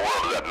say, who in the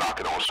world is that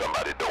knocking on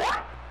somebody's door?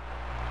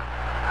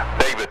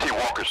 David T.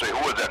 Walker say,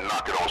 who is that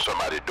knocking on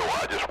somebody's door?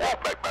 I just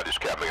walked back by this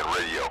cabinet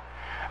radio,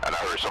 and I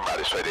heard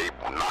somebody say they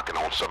were knocking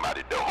on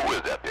somebody's door. Who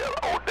is that there?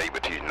 Oh,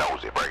 David T.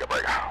 Nosy. Break.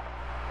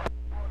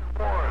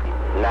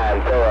 94,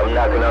 I'm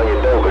knocking on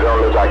your door, but it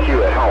don't look like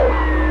you at home.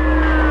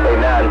 Hey,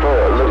 94,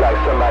 it look like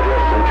somebody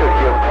else and took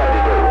your patty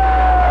door.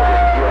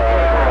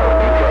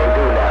 You can't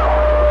do now.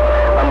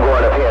 I'm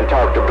going up here and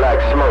talk to Black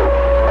Smoke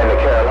and the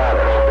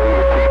Carolinas.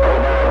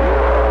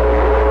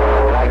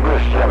 Black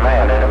Rooster,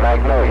 man in the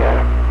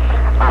Magnolia.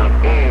 I'm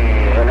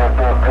in up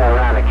North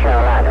Carolina,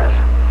 Carolinas.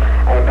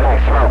 Hey, Black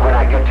Smoke, when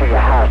I get to your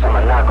house, I'm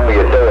gonna knock on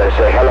your door and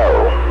say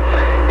hello.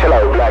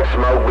 Hello, Black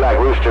Smoke, Black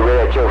Rooster,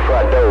 right at your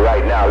front door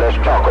right now. Let's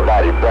talk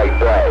about it, break.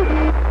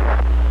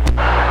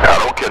 I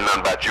don't care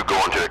nothing about you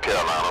going to the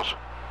Carolinas.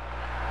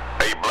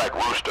 Hey, Black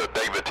Rooster,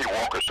 David T.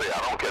 Walker say, I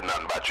don't care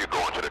nothing about you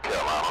going to the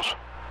Carolinas.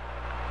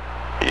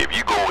 If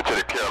you go over to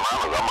the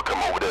Carolinas, I'm gonna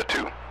come over there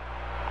too.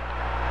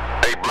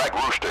 Hey, Black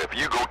Rooster, if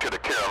you go to the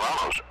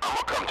Carolinas, I'm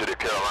gonna come to the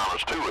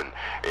Carolinas too, and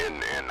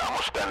I'm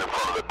gonna stand in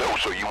front of the door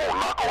so you won't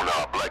knock on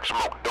Black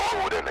Smoke door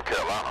over there in the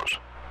Carolinas.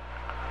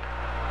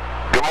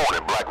 Good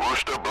morning, Black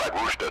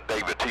Rooster,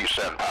 David T.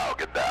 Sandpower,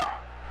 get down.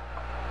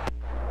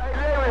 Hey,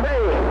 David,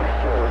 hey.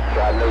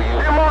 I know you.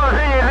 Good morning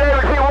to you,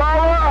 David T.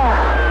 Waller.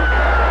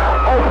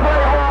 On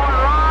Playboy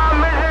Live,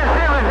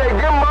 Mississippi. Say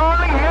good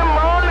morning, good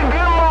morning,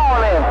 good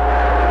morning.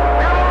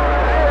 Good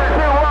morning, David T.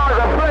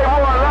 Waller,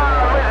 Playboy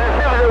Live,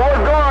 Mississippi.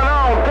 What's going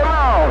on? Come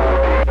on.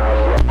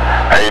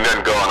 Ain't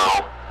nothing going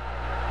on.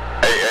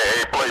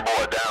 Hey,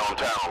 Playboy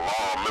downtown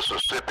Law,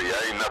 Mississippi.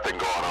 Ain't nothing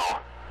going on.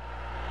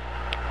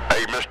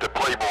 Hey, Mr.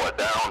 Playboy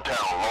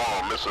downtown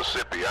Law,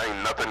 Mississippi.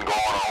 Ain't nothing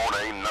going on.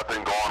 Ain't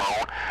nothing going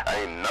on.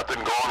 Ain't nothing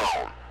going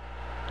on.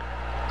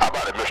 How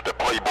about it, Mr.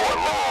 Playboy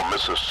Law,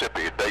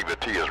 Mississippi?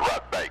 David T. is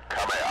right back.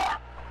 Come here.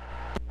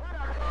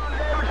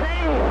 David T.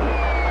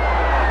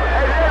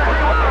 Hey, David T.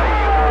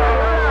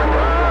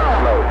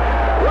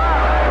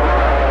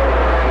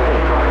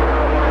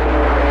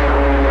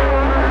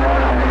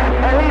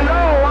 And he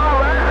knows all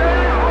right.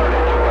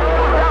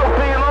 Talk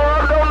to you,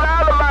 Lord. Don't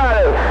lie about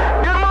it.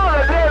 Good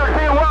morning, David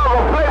T.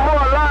 Waller,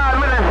 Playboy Live,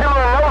 Mississippi.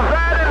 No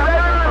Friday,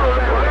 baby.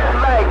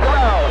 Like,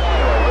 come on.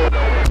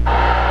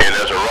 And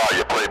that's a raw,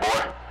 you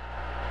Playboy.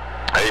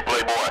 Hey,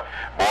 Playboy.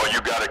 Boy, you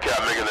got a cat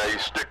making a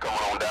stick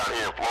coming on down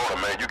here in Florida,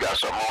 man. You got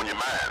something on your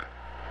mind.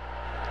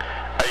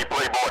 Hey,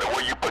 Playboy, the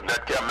way you putting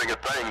that cat making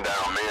thing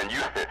down, man,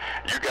 you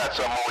got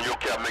something on your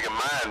cat making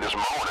mind this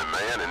morning,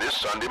 man, and it's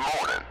Sunday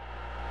morning.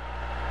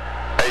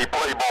 Hey,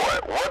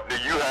 Playboy, what do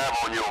you have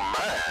on your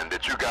mind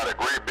that you got a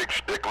great big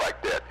stick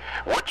like that?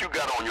 What you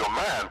got on your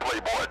mind,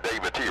 Playboy?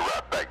 David T.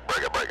 right back.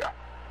 Breaker.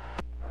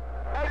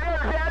 Hey,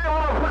 David T., I just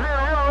want to put this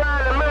real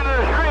right in the middle of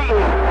the street.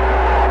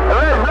 And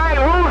let Black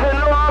Rooster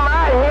know I'm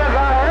out here, 'cause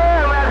I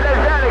heard him after that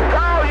Johnny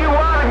called you a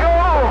while ago.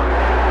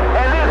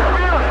 And it's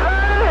still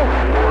Sunday.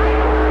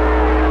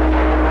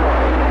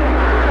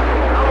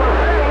 I'm going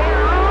to stay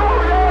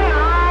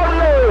here all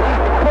day.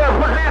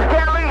 Put this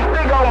Cali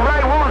stick on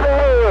Black Rooster's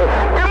head.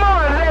 Good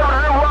morning, David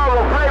T.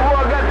 Waller,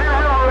 Playboy. Got this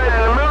real right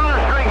in the middle of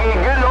the street. He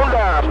ain't getting no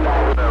down.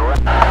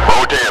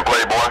 Oh, damn,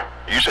 Playboy.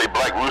 You say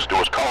Black Rooster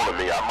was calling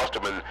me. I must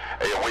have been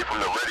away from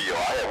the radio.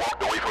 I had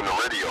walked away from the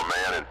radio,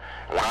 man, and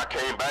when I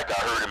came back, I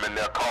heard him in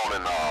there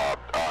calling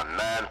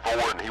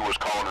 9-4, and he was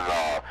calling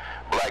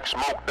Black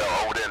Smoke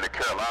over there in the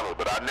Carolinas,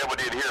 but I never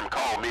did hear him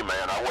call me,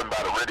 man. I wasn't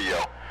by the radio,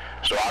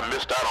 so I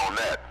missed out on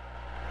that.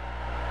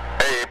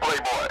 Hey,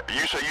 Playboy,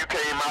 you say you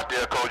came out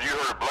there because you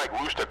heard Black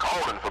Rooster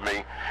calling for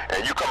me,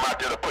 and you come out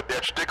there to put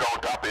that stick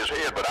on top of his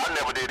head, but I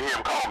never did hear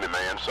him call me,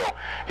 man, so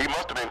he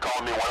must have been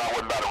calling me when I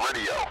wasn't by the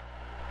radio.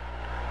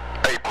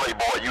 Hey,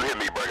 Playboy, you hear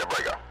me, breaker.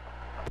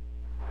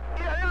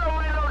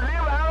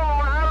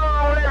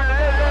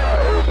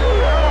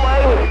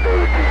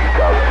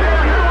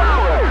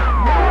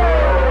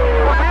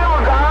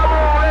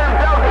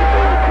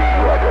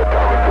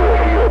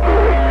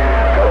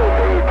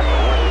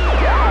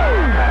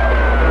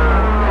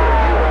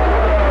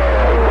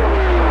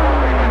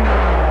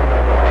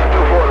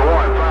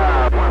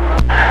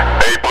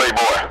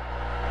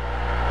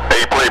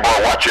 Hey,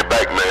 Playboy, watch your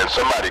back, man.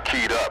 Somebody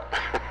keyed up.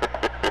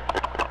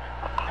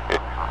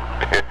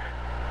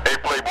 Hey,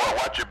 Playboy,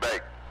 watch your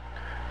back.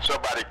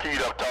 Somebody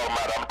keyed up talking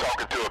about I'm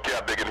talking to a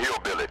cat big and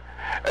hillbilly.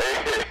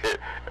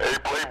 Hey,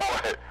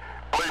 Playboy,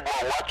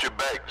 watch your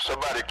back.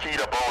 Somebody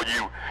keyed up on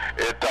you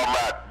and talking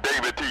about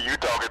David T. You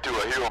talking to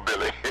a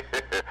hillbilly.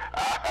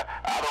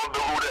 I don't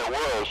know who that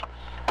was.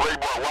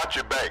 Playboy, watch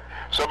your back.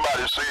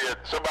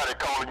 Somebody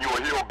calling you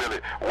a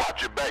hillbilly.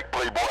 Watch your back,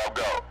 Playboy. I'll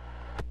go.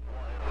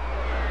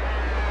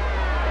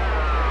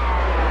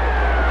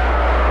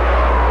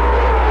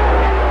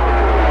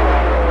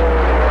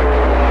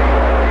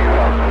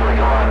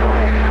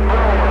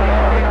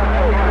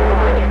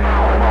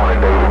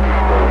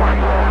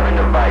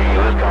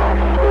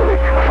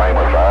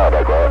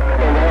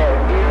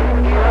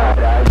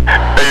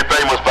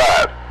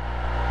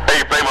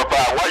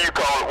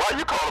 Why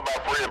you call my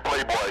friend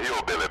Playboy a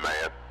hillbilly,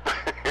 man?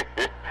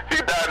 He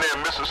down there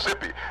in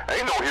Mississippi.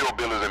 Ain't no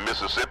hillbillies in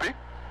Mississippi.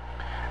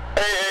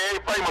 Hey,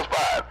 Famous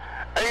Five.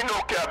 Ain't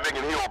no cat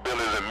making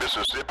hillbillies in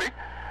Mississippi.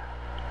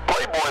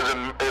 Playboy's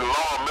in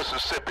Law,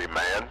 Mississippi,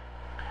 man.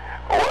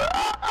 Well,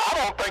 I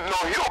don't think no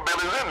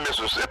hillbillies in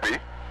Mississippi.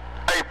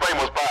 Hey,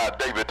 Famous Five,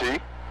 David T.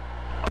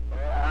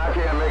 I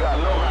can't make out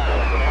nobody.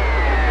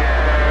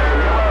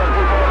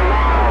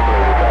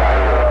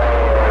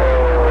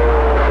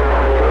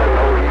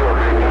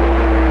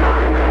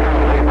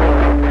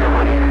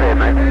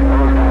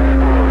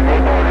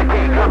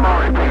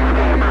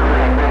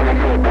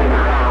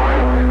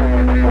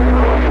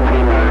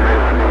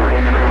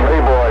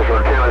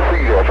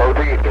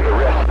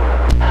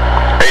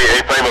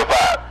 Hey, Famous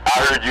Five. I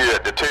heard you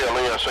at the tail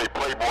end say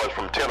Playboy's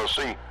from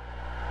Tennessee,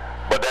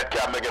 but that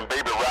cat making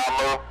baby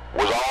Rattler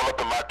was all up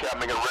in my cat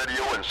making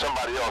radio, and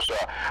somebody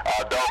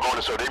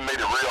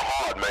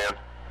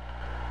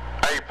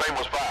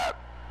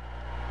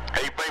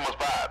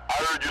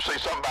you say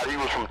something about he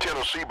was from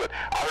Tennessee, but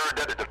I heard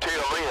that at the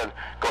tail end,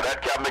 because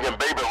that Captain and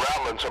Baby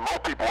Rattler and some more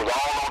people was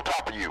all on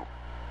top of you.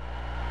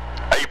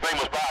 Hey,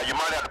 Famous Five, you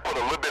might have to put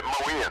a little bit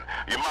more in.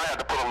 You might have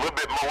to put a little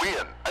bit more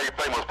in. Hey,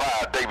 Famous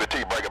Five, David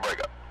T,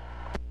 breaker.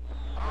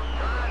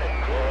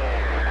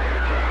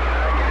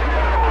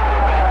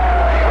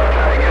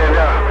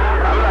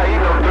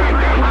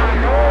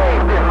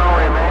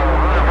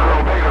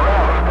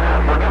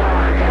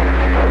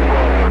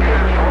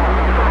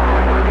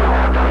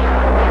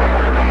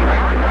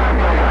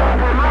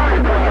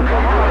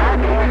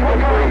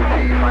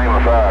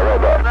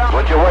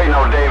 What you waiting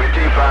on, David T?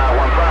 515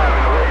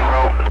 in the waiting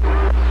room.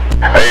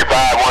 Hey,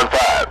 515.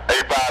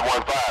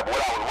 What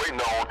I was waiting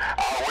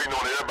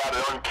on everybody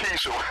to unkey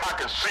so I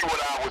could see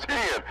what I was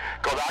hearing.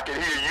 Because I can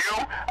hear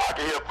you, I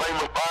can hear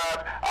Famous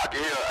Five, I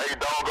can hear a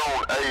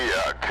doggone,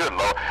 good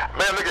Lord.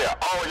 Man, look at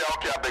all y'all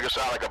cap niggas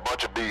sound like a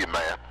bunch of bees,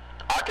 man.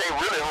 I can't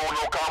really hold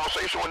no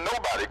conversation with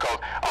nobody because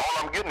all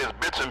I'm getting is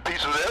bits and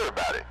pieces of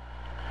everybody.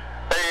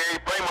 Hey,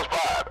 Famous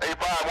Five, hey,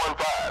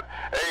 515,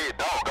 hey,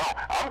 doggone,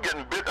 I'm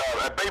getting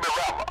Baby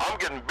Rattler, I'm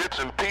getting bits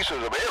and pieces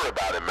of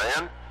everybody,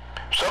 man.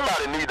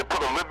 Somebody need to put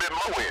a little bit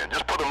more in.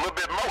 Just put a little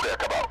bit more there,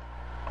 come on.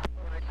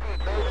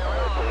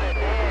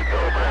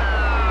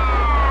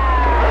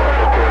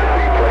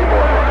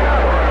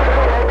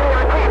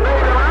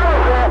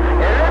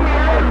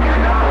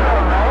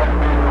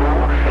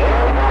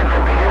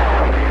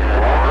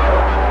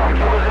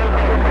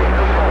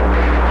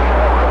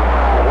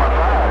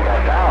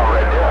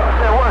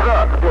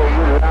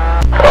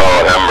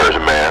 Oh, that mercy,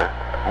 man.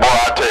 Boy,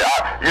 I tell you,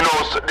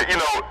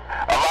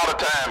 a lot of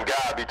time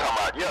guys be talking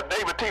about, yeah,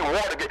 David T,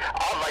 Watergate.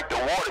 I like the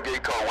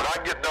Watergate code. When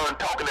I get done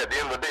talking at the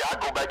end of the day, I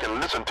go back and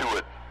listen to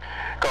it.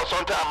 Because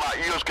sometimes my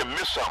ears can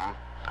miss something.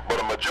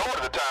 But a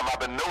majority of the time I've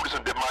been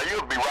noticing that my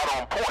ears be right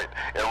on point.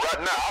 And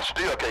right now, I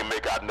still can't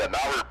make out nothing.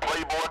 I heard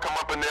Playboy come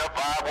up in there,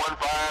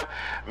 515.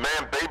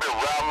 Man, Baby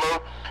Rattler.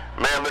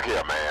 Man, look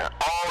here, man.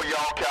 All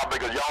y'all cow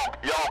niggas,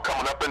 y'all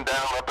coming up and down.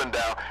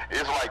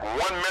 It's like 1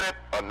 minute,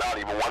 or not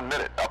even 1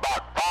 minute.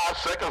 About 5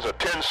 seconds or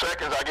 10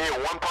 seconds, I can hear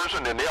one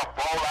person, then they'll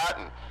fall out,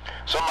 and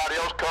somebody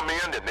else come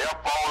in, then they'll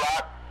fall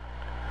out.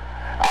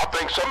 I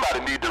think somebody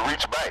need to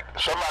reach back.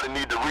 Somebody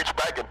need to reach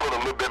back and put a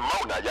little bit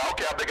more. Now, y'all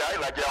cap nigga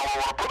ain't like y'all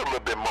want to put a little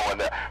bit more in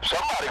there.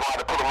 Somebody going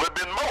to put a little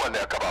bit more in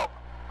there. Come on.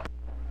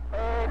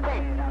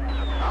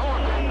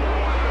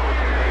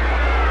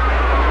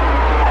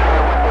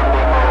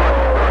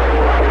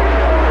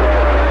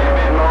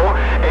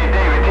 Hey,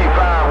 David T,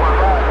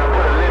 515,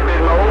 put a little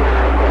bit more.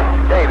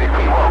 David T,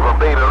 Walker,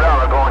 Baby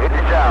Rattler, gonna hit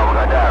the shower.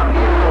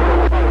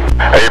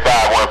 Hey,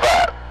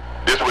 515.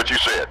 This is what you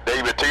said.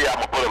 David T, I'm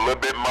going to put a little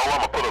bit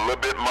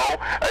more.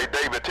 Hey,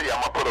 David T,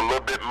 I'm going to put a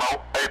little bit more.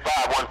 Hey,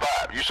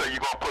 515. You say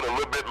you're going to put a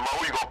little bit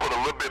more. You're going to put a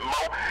little bit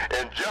more.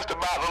 And just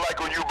about look like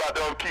when you about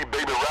to keep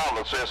Baby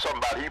Rattler said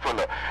something about he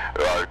finna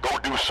go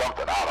do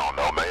something. I don't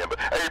know, man. But,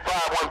 hey,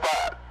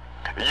 515.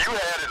 You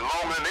had it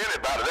longer than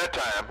anybody that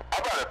time. I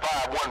got it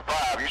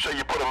 515. You say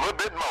you put a little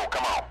bit more.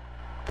 Come on.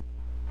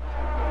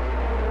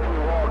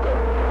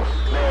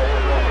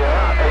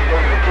 Hey,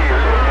 David T, a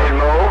little bit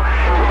more.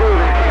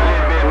 David T, a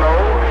little bit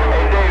more.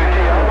 Hey, David T,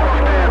 I want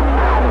to stand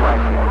wrong.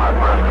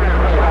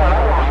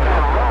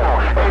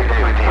 Hey,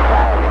 David T,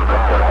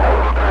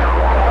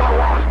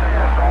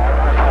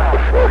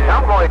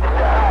 I'm going to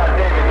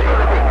David T.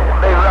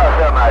 They love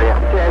somebody.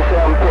 Tell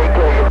something, take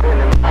care of your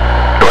business.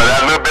 Well,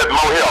 that little bit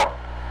more help.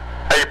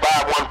 Hey,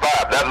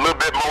 515, that little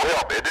bit more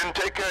help. It didn't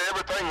take care of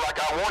everything like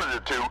I wanted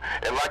it to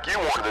and like you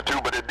wanted it to,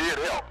 but it did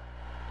help.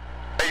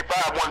 Hey,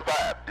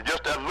 515,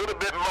 just that little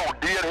bit more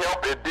did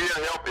help. It did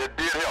help.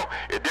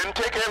 It didn't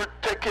take care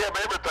of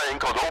everything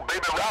because old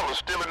Baby Rattler's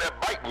still in there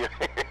biting you.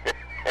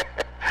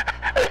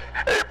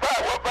 Hey,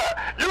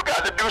 515, you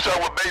got to do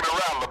something with Baby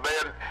Rattler,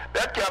 man.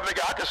 That cat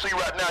nigga, I can see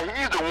right now,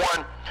 he's the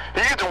one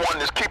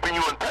that's keeping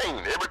you in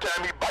pain. Every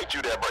time he bites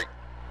you, that break.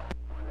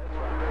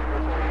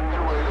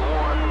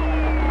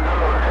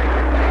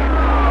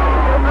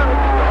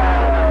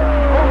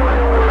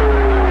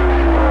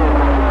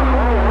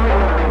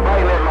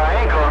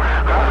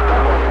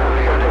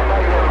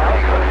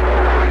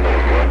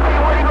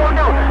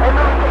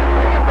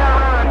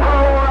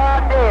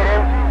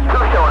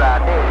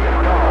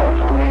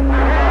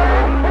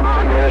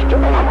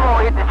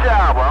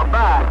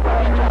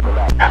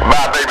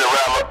 Bye, Baby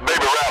Rattler.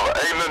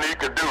 Ain't nothing he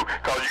could do,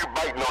 cause you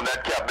biting on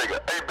that cap nigga.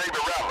 Hey, Baby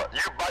Rattler,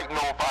 you biting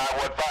on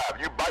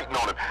 515. You biting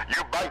on him.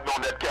 You biting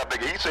on that cap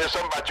nigga. He said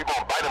something about you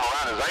gonna bite him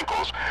around his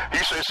ankles. He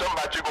said something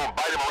about you gonna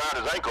bite him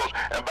around his ankles.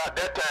 And about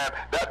that time,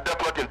 that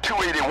duck looking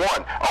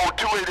 281. Old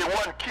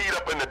 281 keyed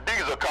up in the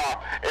diesel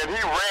car, and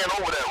he ran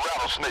over that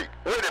rattlesnake.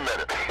 Wait a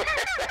minute.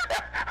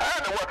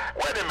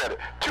 Wait a minute.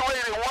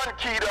 281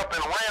 keyed up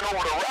and ran over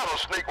the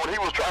rattlesnake when he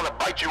was trying to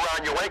bite you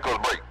around your ankles,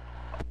 break.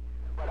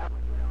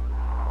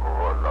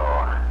 Oh,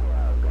 Lord.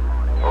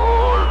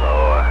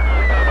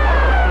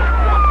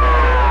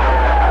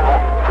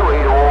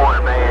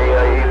 281, man.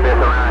 He's been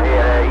around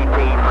here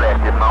 18 flash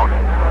this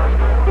morning.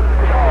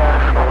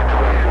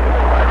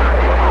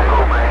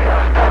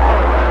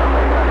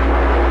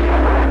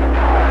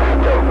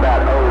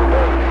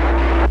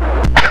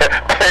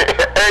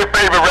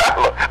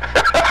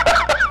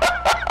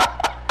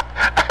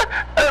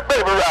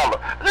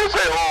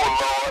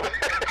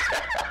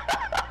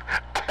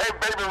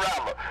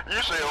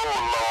 You say,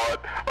 oh Lord,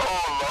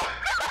 oh Lord.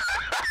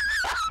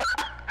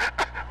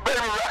 Baby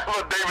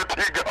Rattler, David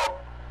T. Go.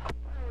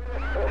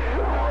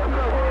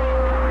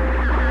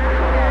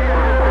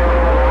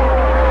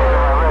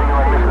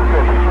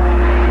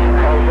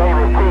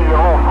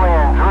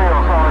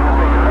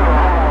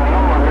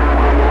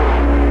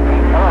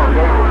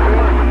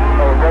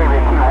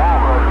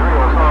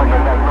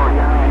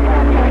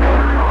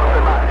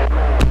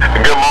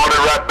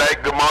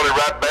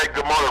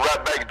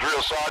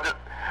 Sergeant.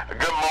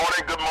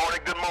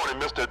 Good morning,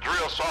 Mr.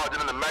 Drill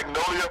Sergeant in the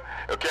Magnolia.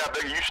 Okay, I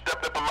think you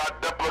stepped up in my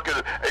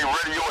duplicate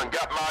radio and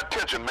got my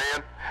attention,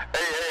 man.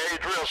 Hey,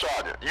 Drill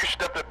Sergeant, you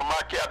stepped up in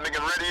my cabinet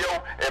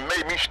radio and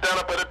made me stand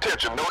up at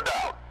attention, no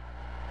doubt.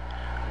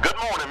 Good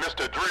morning,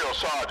 Mr. Drill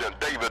Sergeant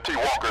David T.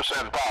 Walker,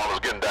 San Paulo is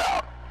getting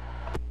down.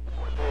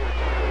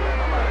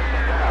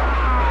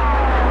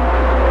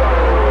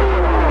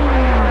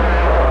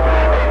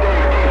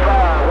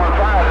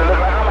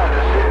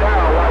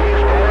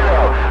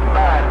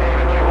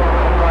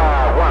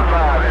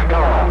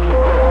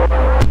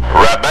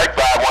 Right back,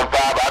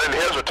 515. I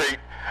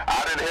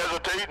didn't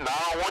hesitate, and I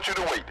don't want you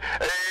to wait.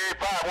 Hey,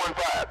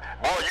 515.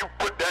 Boy, you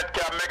put that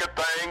Capmaker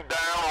thing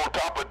down on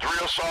top of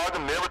Drill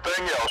Sergeant and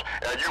everything else,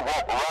 and you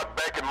walk right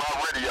back in my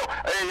radio.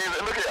 Hey,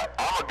 look here.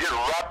 I'm going to get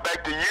right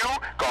back to you,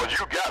 because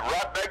you got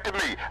right back to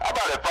me. How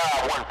about it,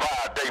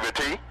 515, David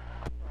T?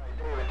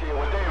 David T,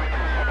 well, David T,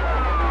 you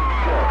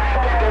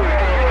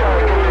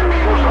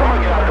trying to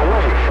get out the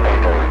way. Hey,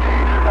 David T,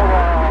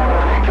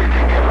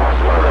 get my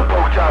swirling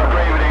pork chop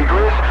gravy and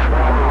grits.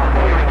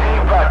 David T,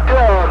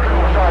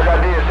 sorry, I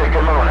did say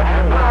good morning.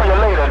 Call you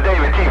later,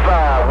 David T.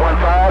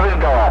 515 is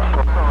gone.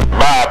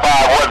 Bye,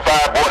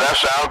 515, boy, that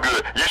sound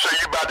good. You say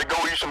you about to go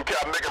eat some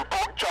Capmaker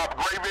pork chop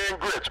gravy and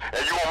grits,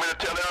 and you want me to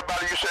tell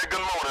everybody you said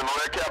good morning on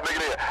that Capmaker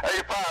there.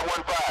 Hey,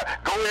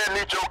 515, go ahead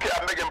and eat your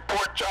Capmaker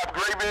pork chop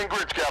gravy and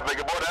grits,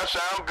 Capmaker, boy, that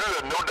sound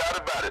good, no doubt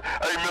about it.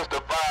 Hey, Mr.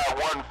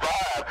 515,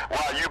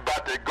 while you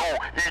about to go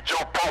eat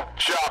your pork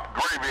chop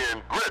gravy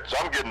and grits,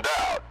 I'm getting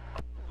down.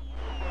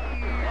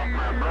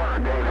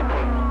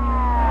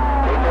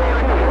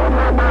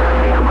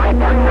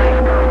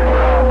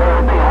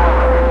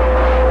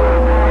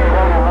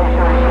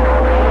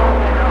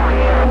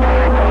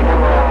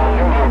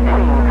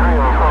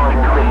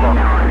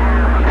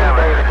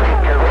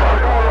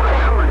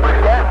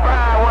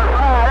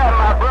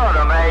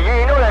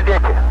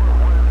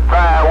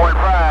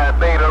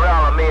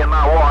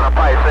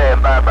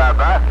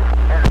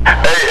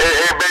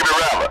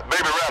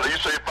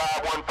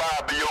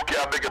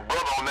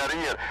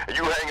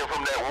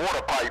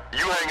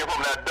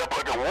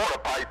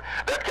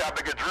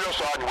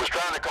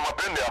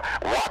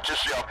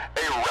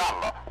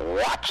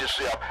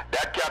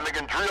 That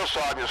Captain Drill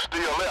Sergeant is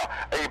still there.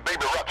 Hey,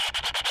 baby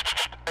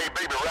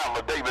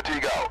Rattler, David T.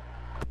 Go.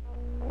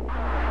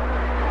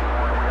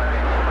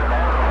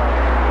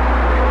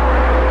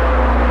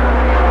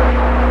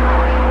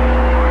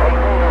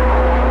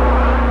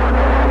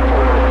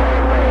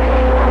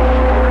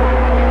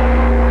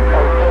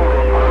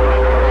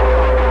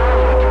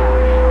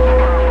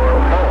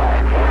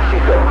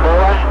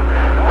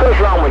 What's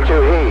wrong with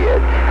your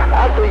head?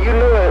 I said, you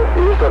know,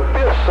 it's the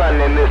 5th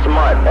Sunday in this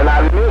month, and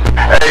I missed.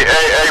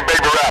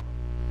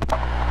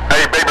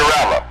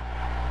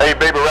 Hey,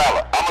 baby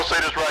Rattler. I'm gonna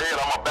say this right here, and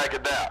I'm gonna back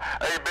it down.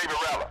 Hey, baby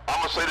Rattler, I'm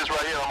gonna say this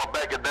right here, and I'm gonna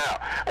back it down.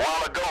 A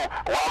while ago,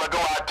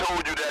 I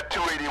told you that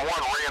 281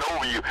 ran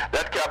over you.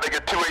 That Captain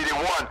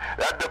 281,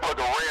 that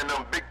diplocker ran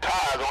them big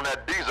tires on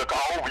that diesel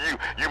car over you.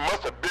 You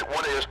must have bit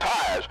one of his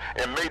tires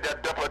and made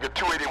that diplocker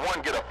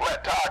 281 get a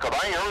flat tire, because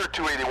I ain't heard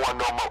 281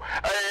 no more.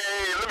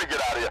 Hey, let me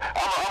get out of here.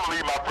 I'm gonna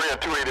leave my friend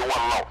 281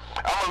 alone.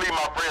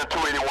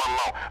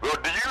 Well,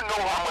 do you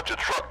know how much a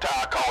truck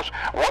tire costs?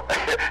 What?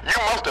 You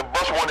must have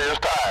bust one of his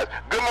tires.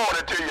 Good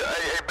morning to you.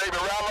 Hey, baby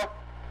Rattler.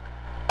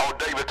 Oh,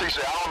 David T.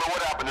 said, I don't know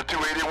what happened to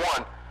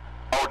 281.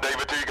 Oh,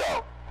 David T.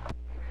 Go.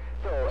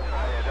 So, 12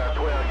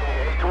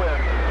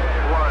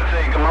 want to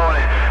say good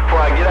morning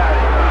before I get out of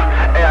here.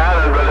 Hey, I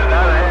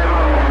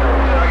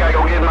gotta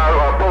go get my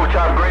pork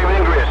chop gravy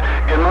and grits.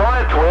 Good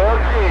morning,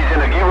 12 G's in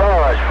the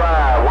garage,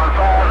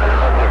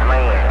 515.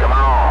 Man, come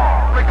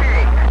on.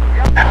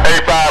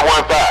 Hey,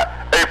 515.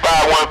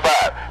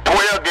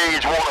 12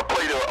 gauge want to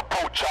play the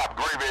pork chop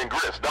gravy and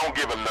grits. Don't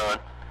give him none.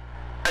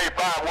 Hey,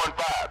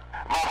 515.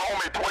 My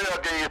homie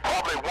 12 gauge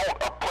probably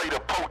want a plate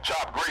of pork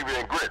chop gravy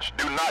and grits.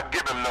 Do not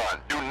give him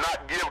none. Do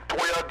not give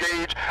 12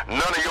 gauge none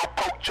of your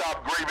pork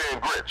chop gravy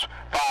and grits.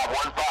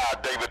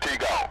 515, David T.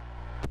 Go.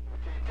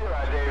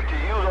 David T.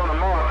 You was on the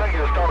morning. I think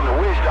you was talking to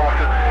Wick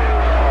doctor.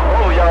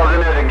 Oh, y'all was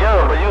in there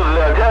together, but you was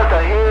just a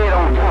head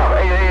on top.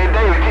 Hey,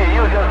 David T.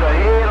 You was just a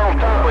head on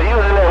top, but you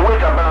was in there Wick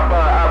doctor.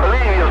 I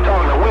believe you was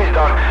talking to Wick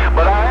doctor,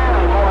 but I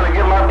am going to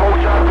get my pork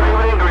chop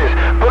gravy and grits.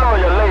 Put on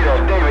your later,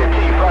 David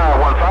T.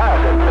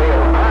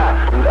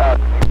 515. Bye,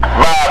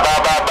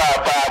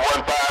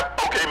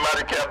 515. Okay,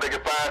 mighty cap, nigga,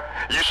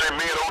 5. You say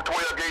me and old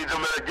 12 gauge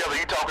them together.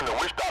 He talking to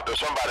Wick doctor,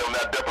 somebody on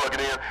that dip plug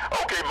it in.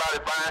 Okay, mighty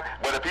fine.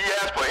 But if he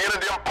asks for any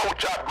of them pork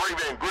chop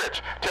gravy and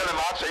grits, tell him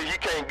I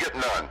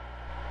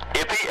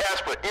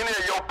ask for any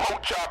of your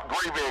pork chop,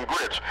 gravy, and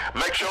grits,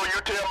 make sure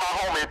you tell my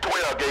homie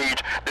 12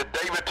 Gauge that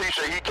David T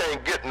said he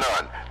can't get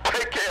none.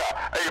 Take care.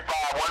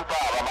 8515,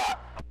 I'm out.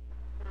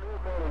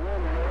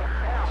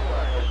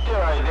 Still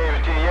ain't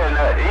David T.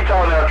 Yeah, he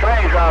talking to a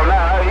train driver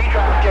now. He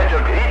trying to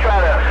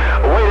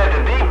wait at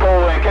the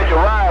depot and catch a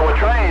ride with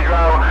train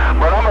driver.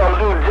 But I'm gonna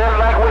do just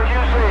like what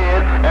you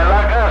said, and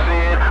like I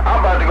said, I'm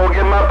about to go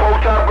get my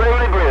pork chop,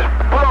 gravy, and grits.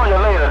 Put on your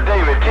later,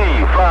 David T.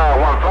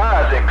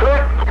 515. Said,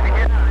 click.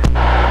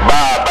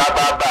 Bye.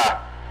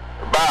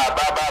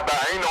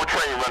 Ain't no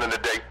train running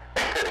today.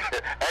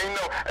 Hey,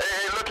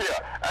 look here.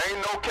 Ain't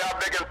no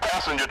cab-making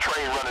passenger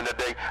train running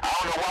today. I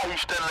don't know why he's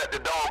standing at the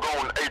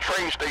doggone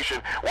train station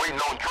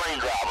waiting on train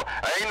driver.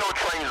 Ain't no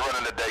trains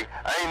running today.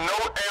 Ain't no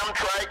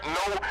Amtrak,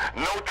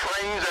 no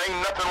trains, ain't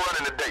nothing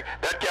running today.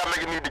 That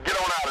cab-maker need to get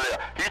on out of there.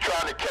 He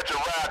trying to catch a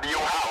ride to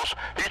your house.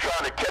 He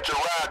trying to catch a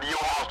ride to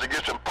your house to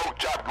get some pork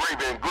chop,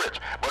 gravy, and grits.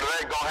 But it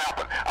ain't gonna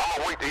happen. I'm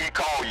gonna wait till he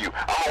call you.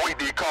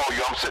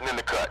 I'm sitting in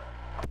the cut.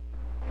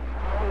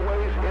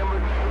 Always never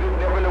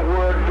in the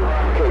world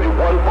duplicated.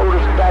 One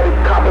photostatic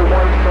copy,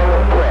 one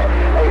single print.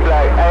 Hey,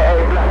 Black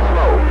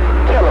Smoke,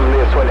 tell them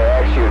this when they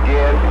ask you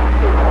again.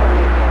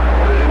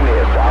 Other than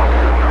this, I'll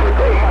see you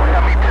today.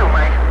 Me too,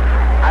 man.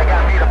 I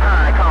got me the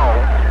pine cone.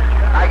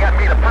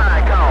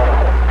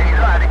 And you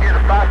know how to get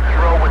a sausage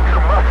roll with 2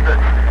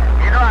 mustards.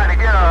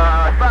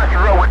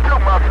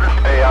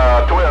 Hey,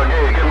 12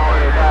 Gauge, get on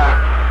this guy.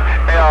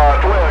 Hey,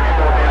 12 Gauge,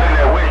 in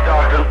that witch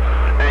doctor.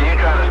 And you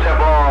trying to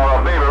step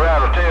on baby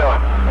Rattler tail.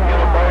 You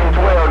know,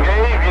 12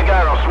 Gauge, you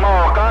got a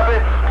small copy?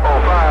 Oh,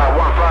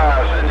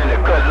 515 sitting in the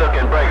cut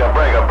looking breaker.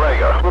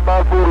 What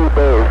about booty,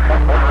 babe?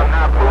 I'm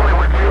not fooling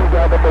with you.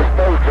 Got the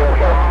mistake,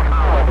 I'm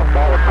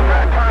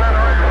not turning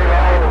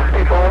around.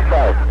 Keep on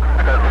back.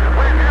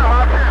 Where's your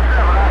hot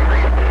 10-7, I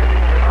see.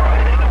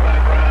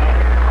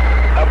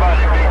 How about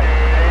you,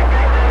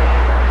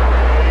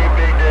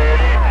 Big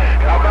Daddy?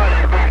 How about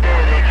you, Big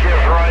Daddy?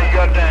 Just right, you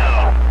got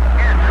down.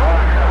 In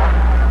Georgia?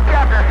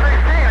 Captain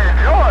 16 in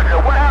Georgia?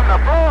 What happened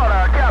to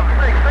Florida?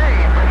 Captain 16?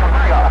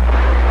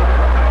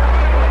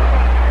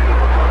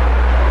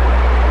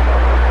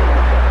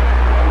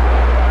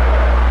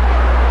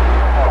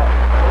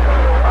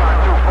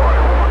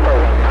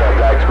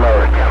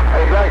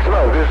 Hey, Black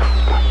Smoke, this...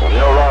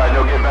 No ride,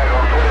 no get back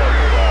on 12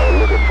 Gauge.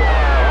 Looking for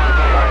on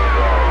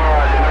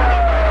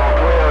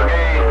 12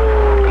 Gauge.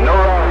 No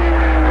ride.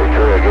 Hey,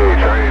 12 Gauge,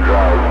 train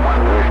driver,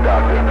 one wish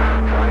doctor.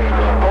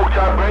 Pork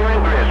chop, gravy,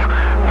 and grits.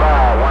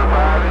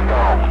 515 is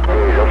gone.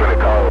 Gauge, I'm gonna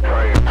call the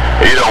train.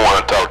 He don't want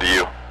to talk to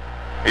you.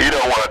 He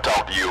don't want to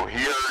talk to you.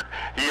 He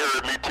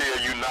heard me tell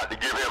you not to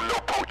give him no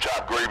pork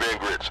chop, gravy, and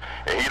grits.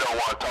 And he don't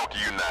want to talk to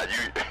you now.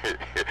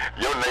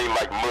 Your name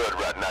like mud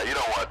right now. He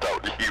don't want to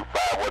talk to you.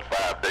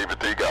 515, David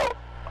T. Go.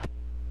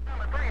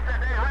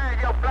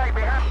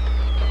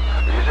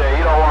 You said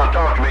he don't want to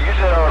talk to me. You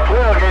said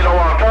 12 Gauge don't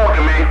want to talk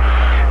to me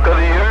because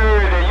he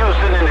heard that you was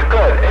sitting in the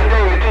cut. Hey,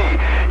 David T,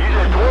 you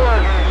said 12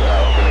 Gauge.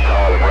 I'm going to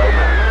call him right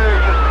now.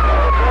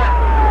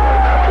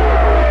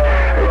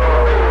 Hey,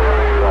 12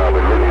 Gauge,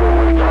 but look for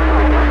we talking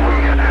to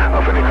me.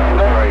 I'm finna call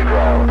the train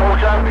driver. Pork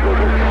chop,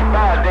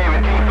 bye,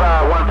 David T,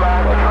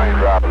 515. Train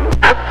driver.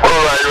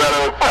 All right, right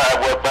on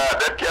 515.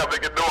 That cat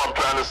make it know I'm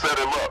trying to set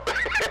him up.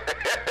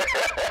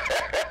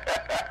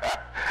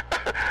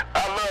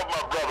 I love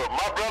my brother.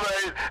 My brother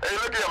ain't, hey,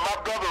 look here, my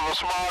brother's a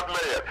smart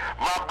man.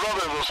 My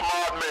brother is a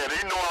smart man.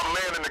 He know I'm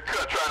man in the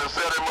cut trying to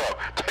set him up.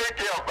 Take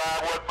care,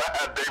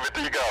 515, David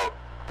T. Go.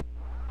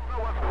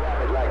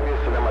 Like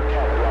this and I'm gonna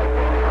tap it like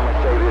that. I'm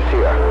gonna say this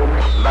here.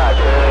 Bye,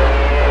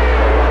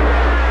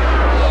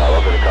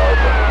 I'm gonna call the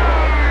train.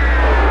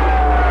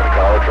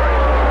 Call the train.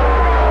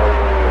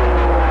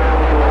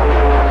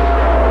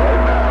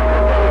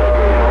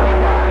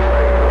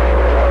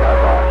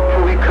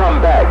 When we come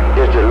back,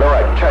 as the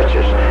Lord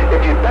touches,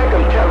 if you think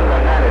I'm telling you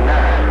 99,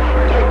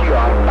 take you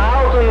 1,000,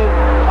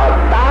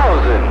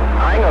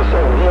 I ain't gonna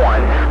say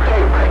one,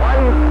 take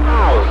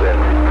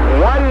 1,000,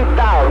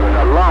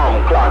 a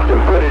long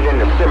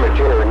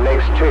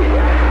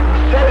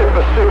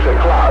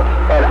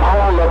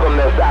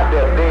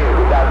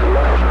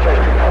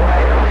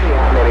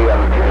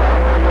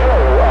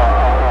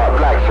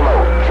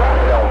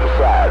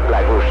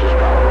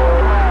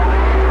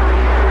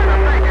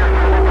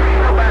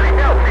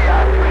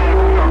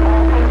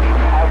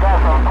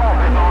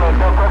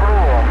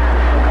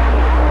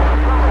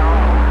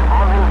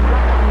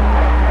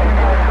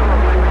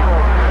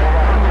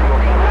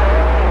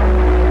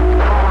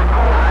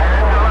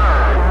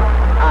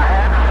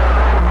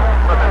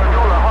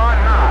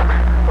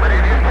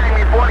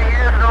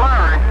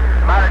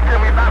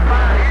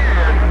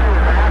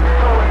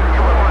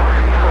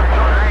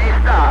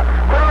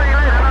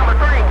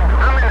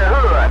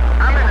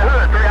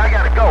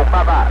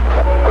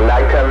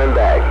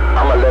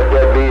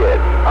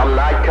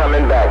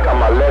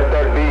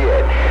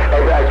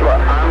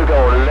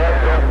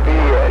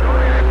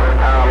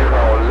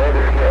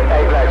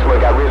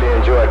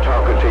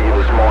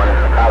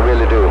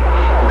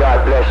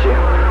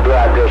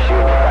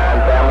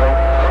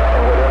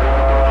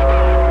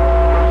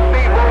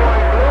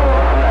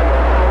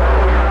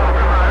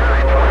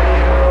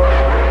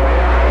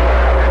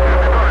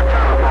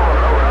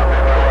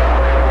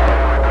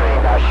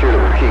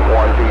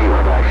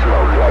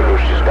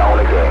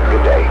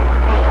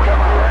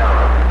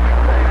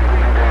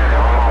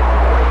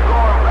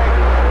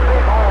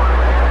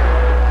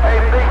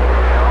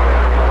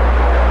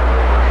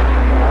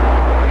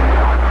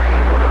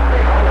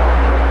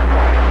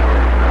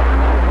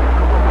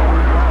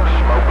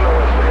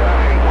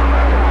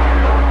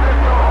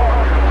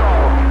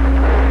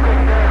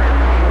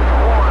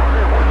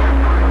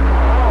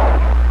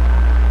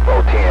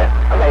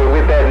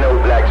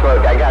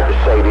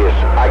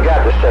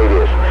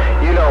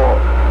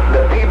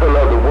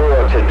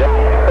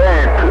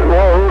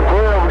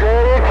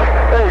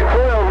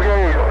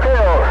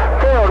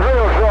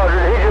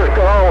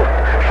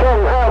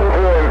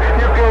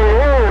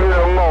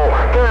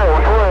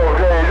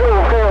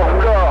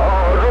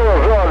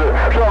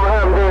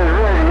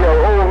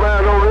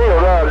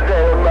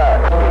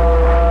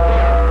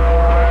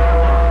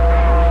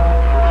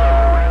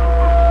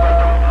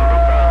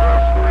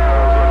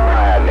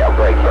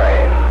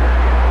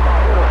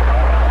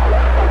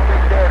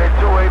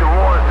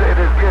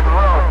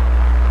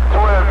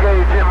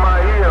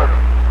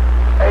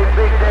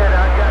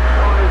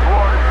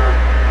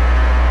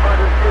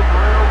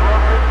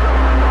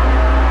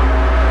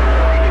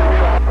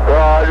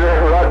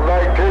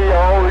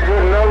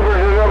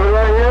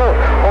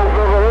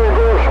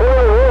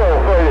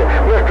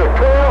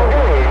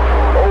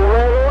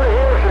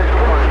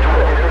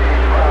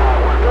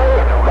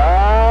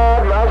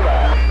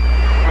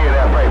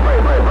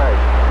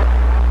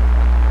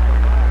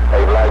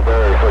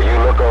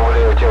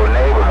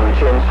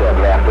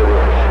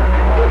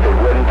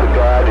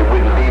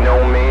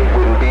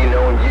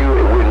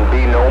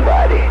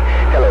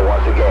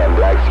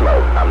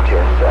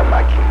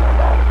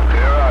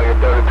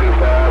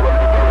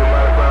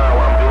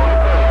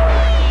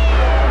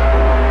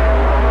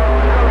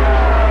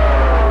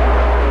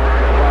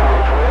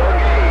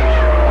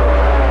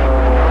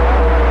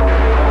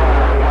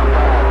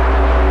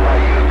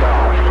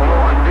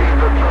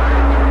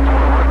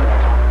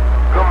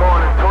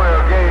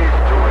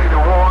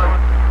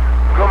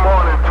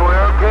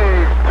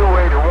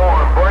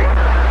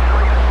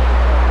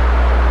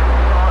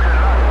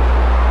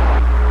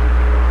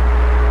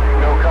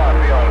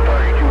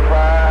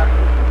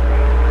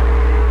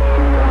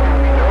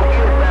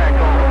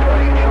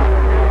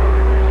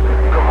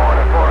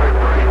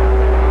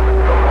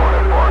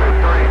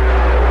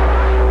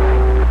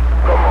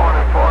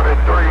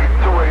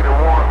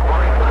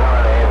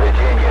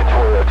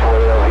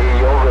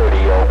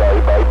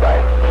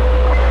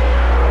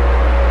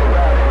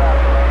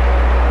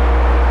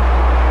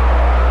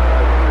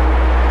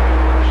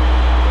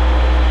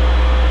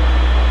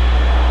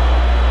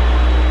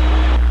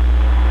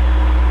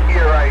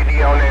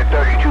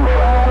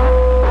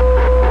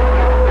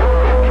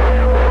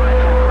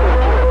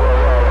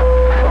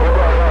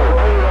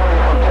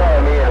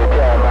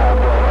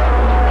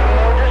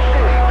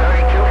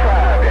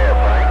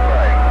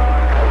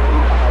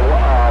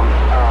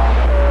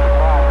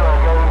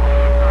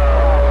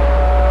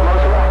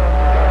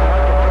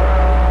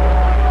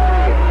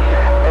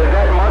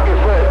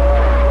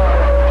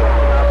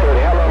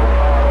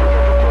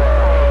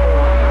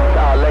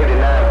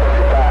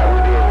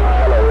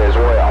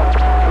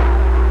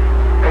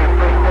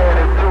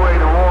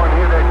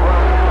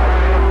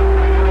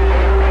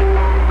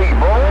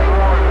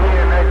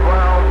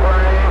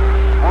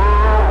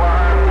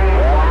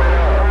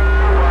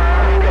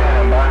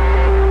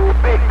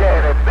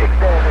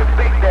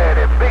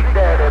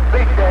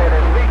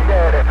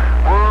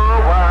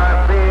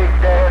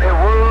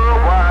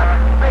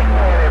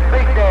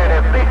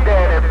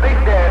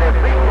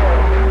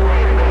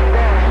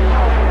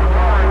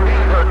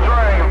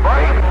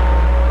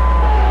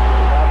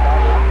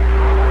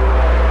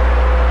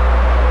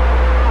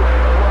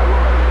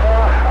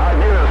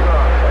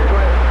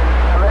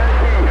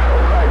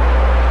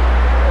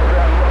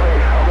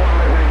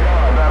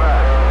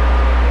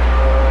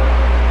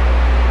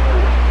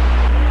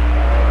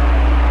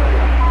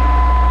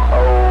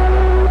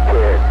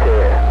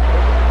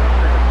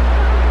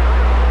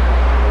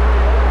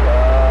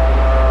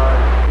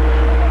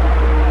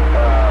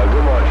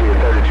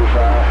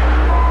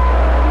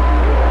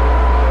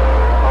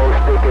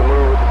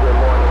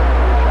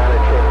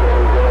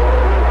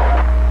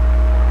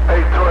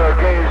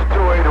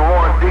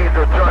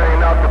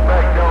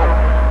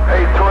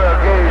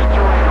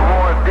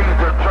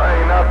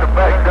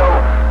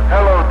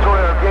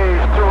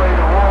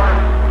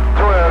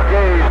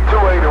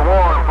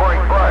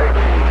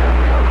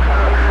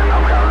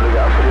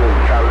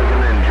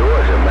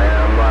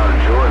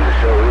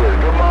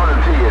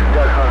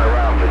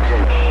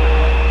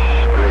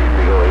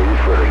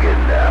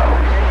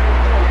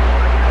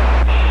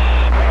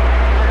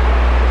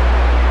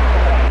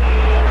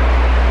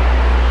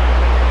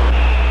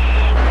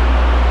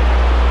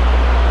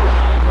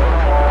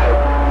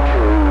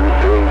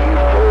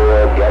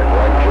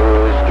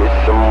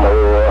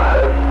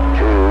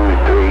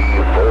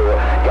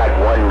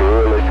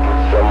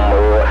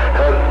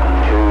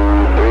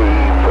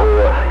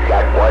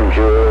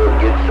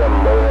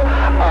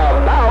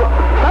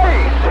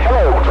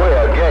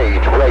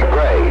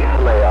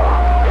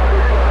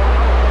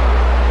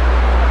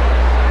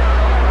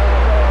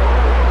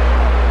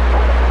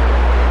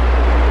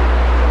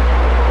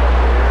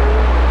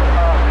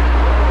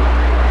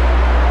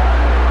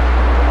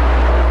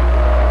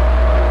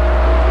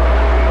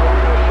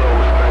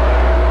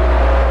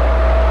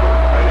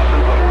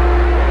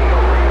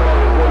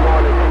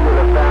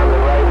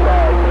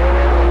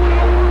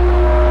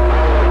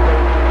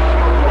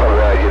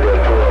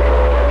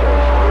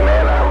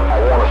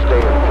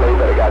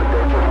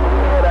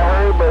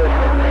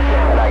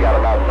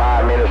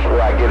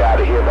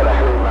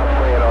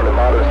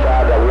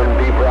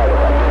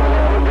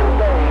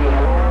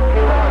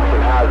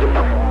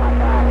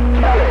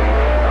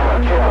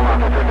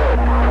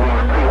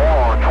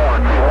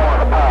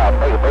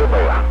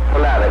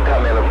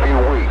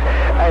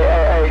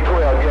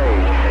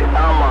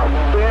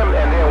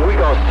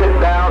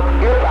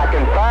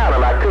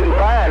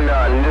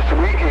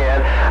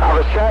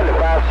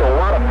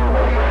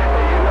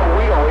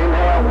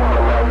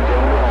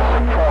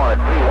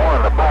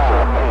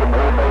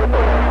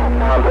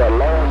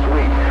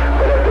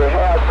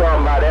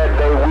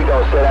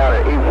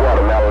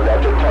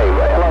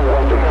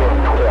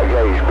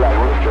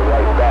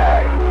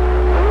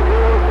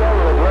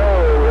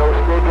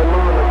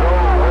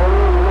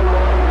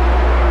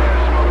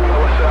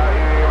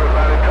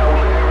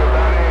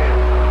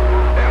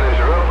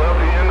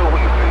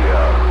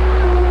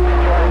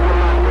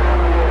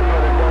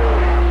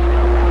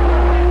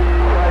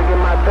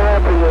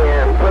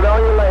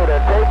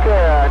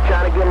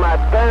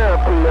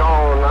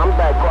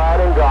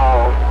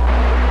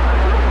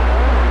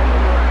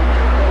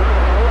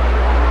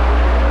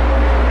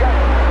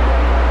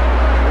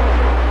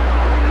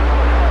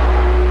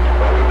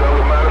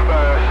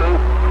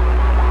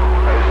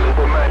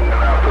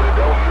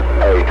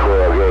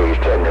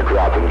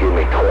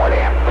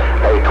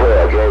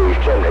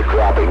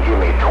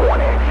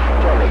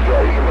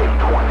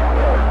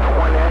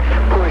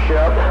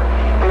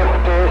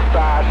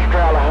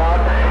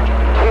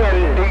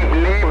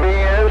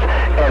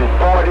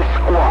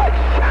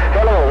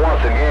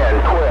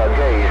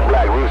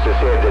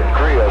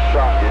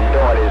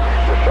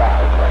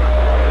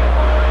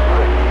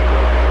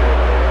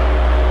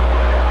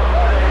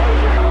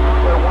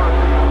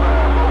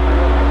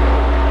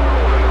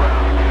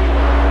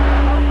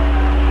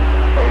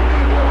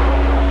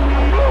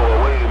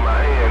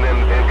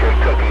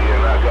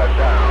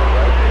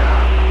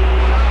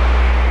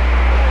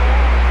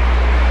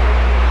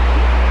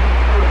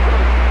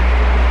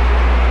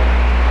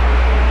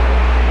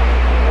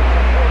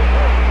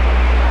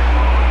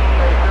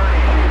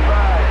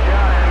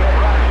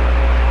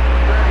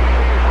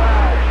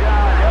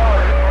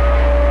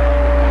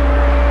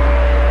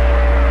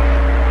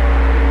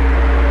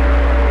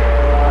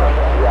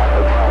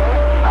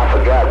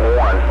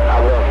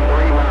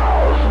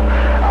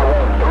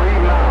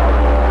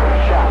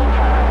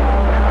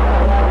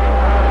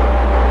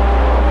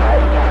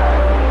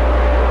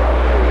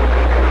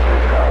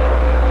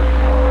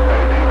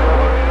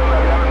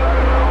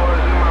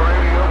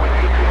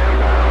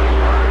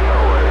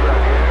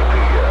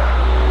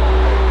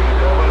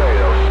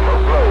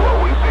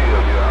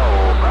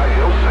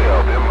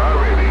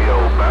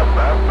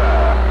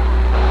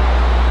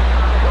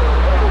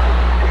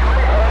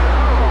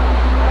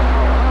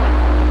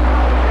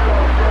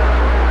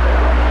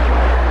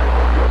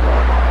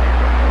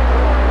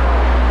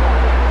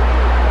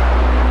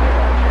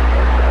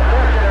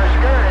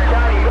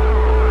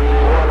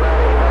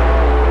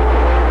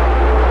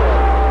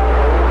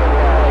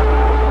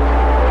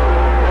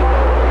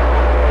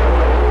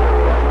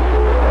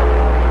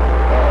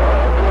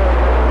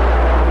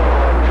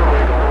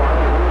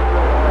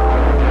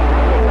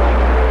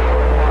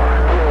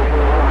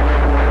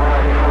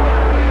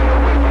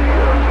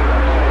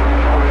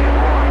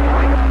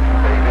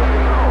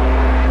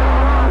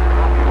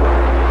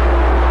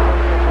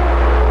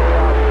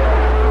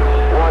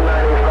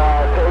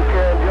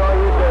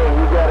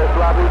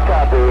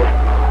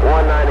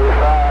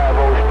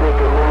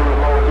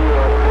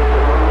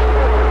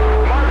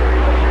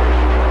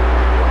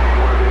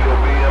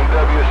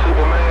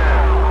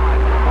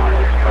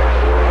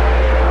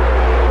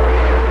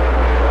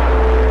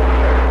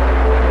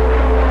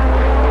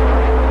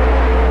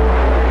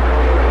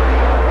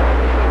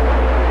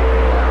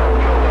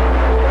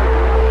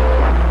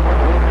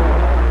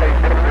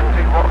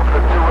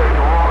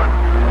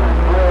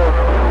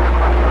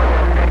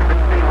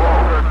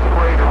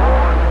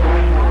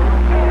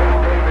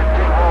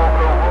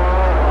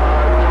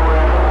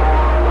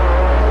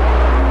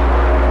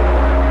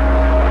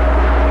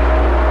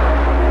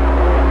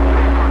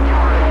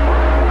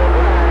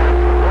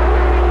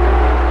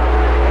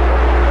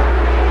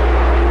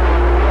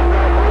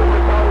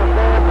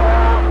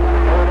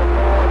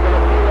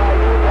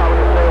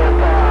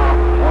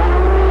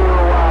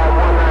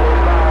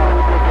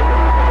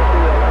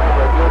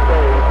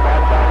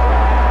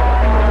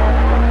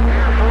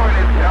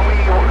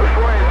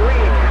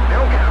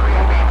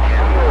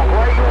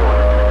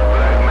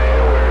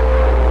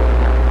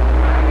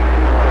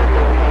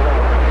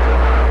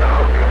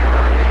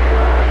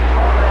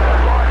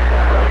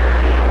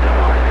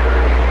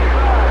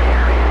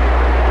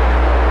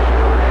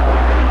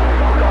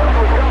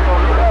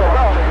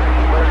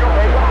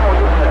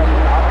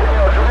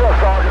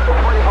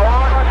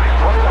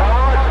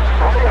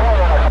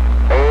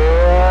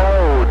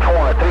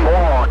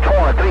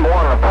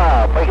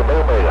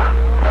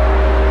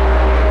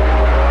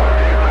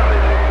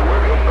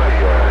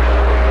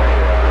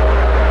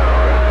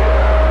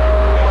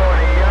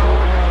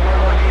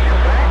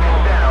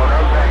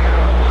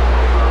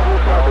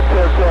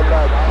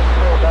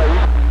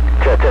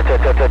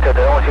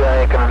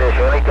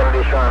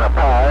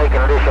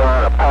condition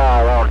on the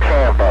power on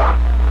Tampa.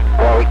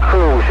 While we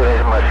cruise, and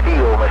it's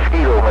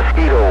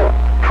mosquito.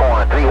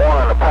 231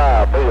 on the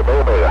power,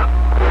 bigger.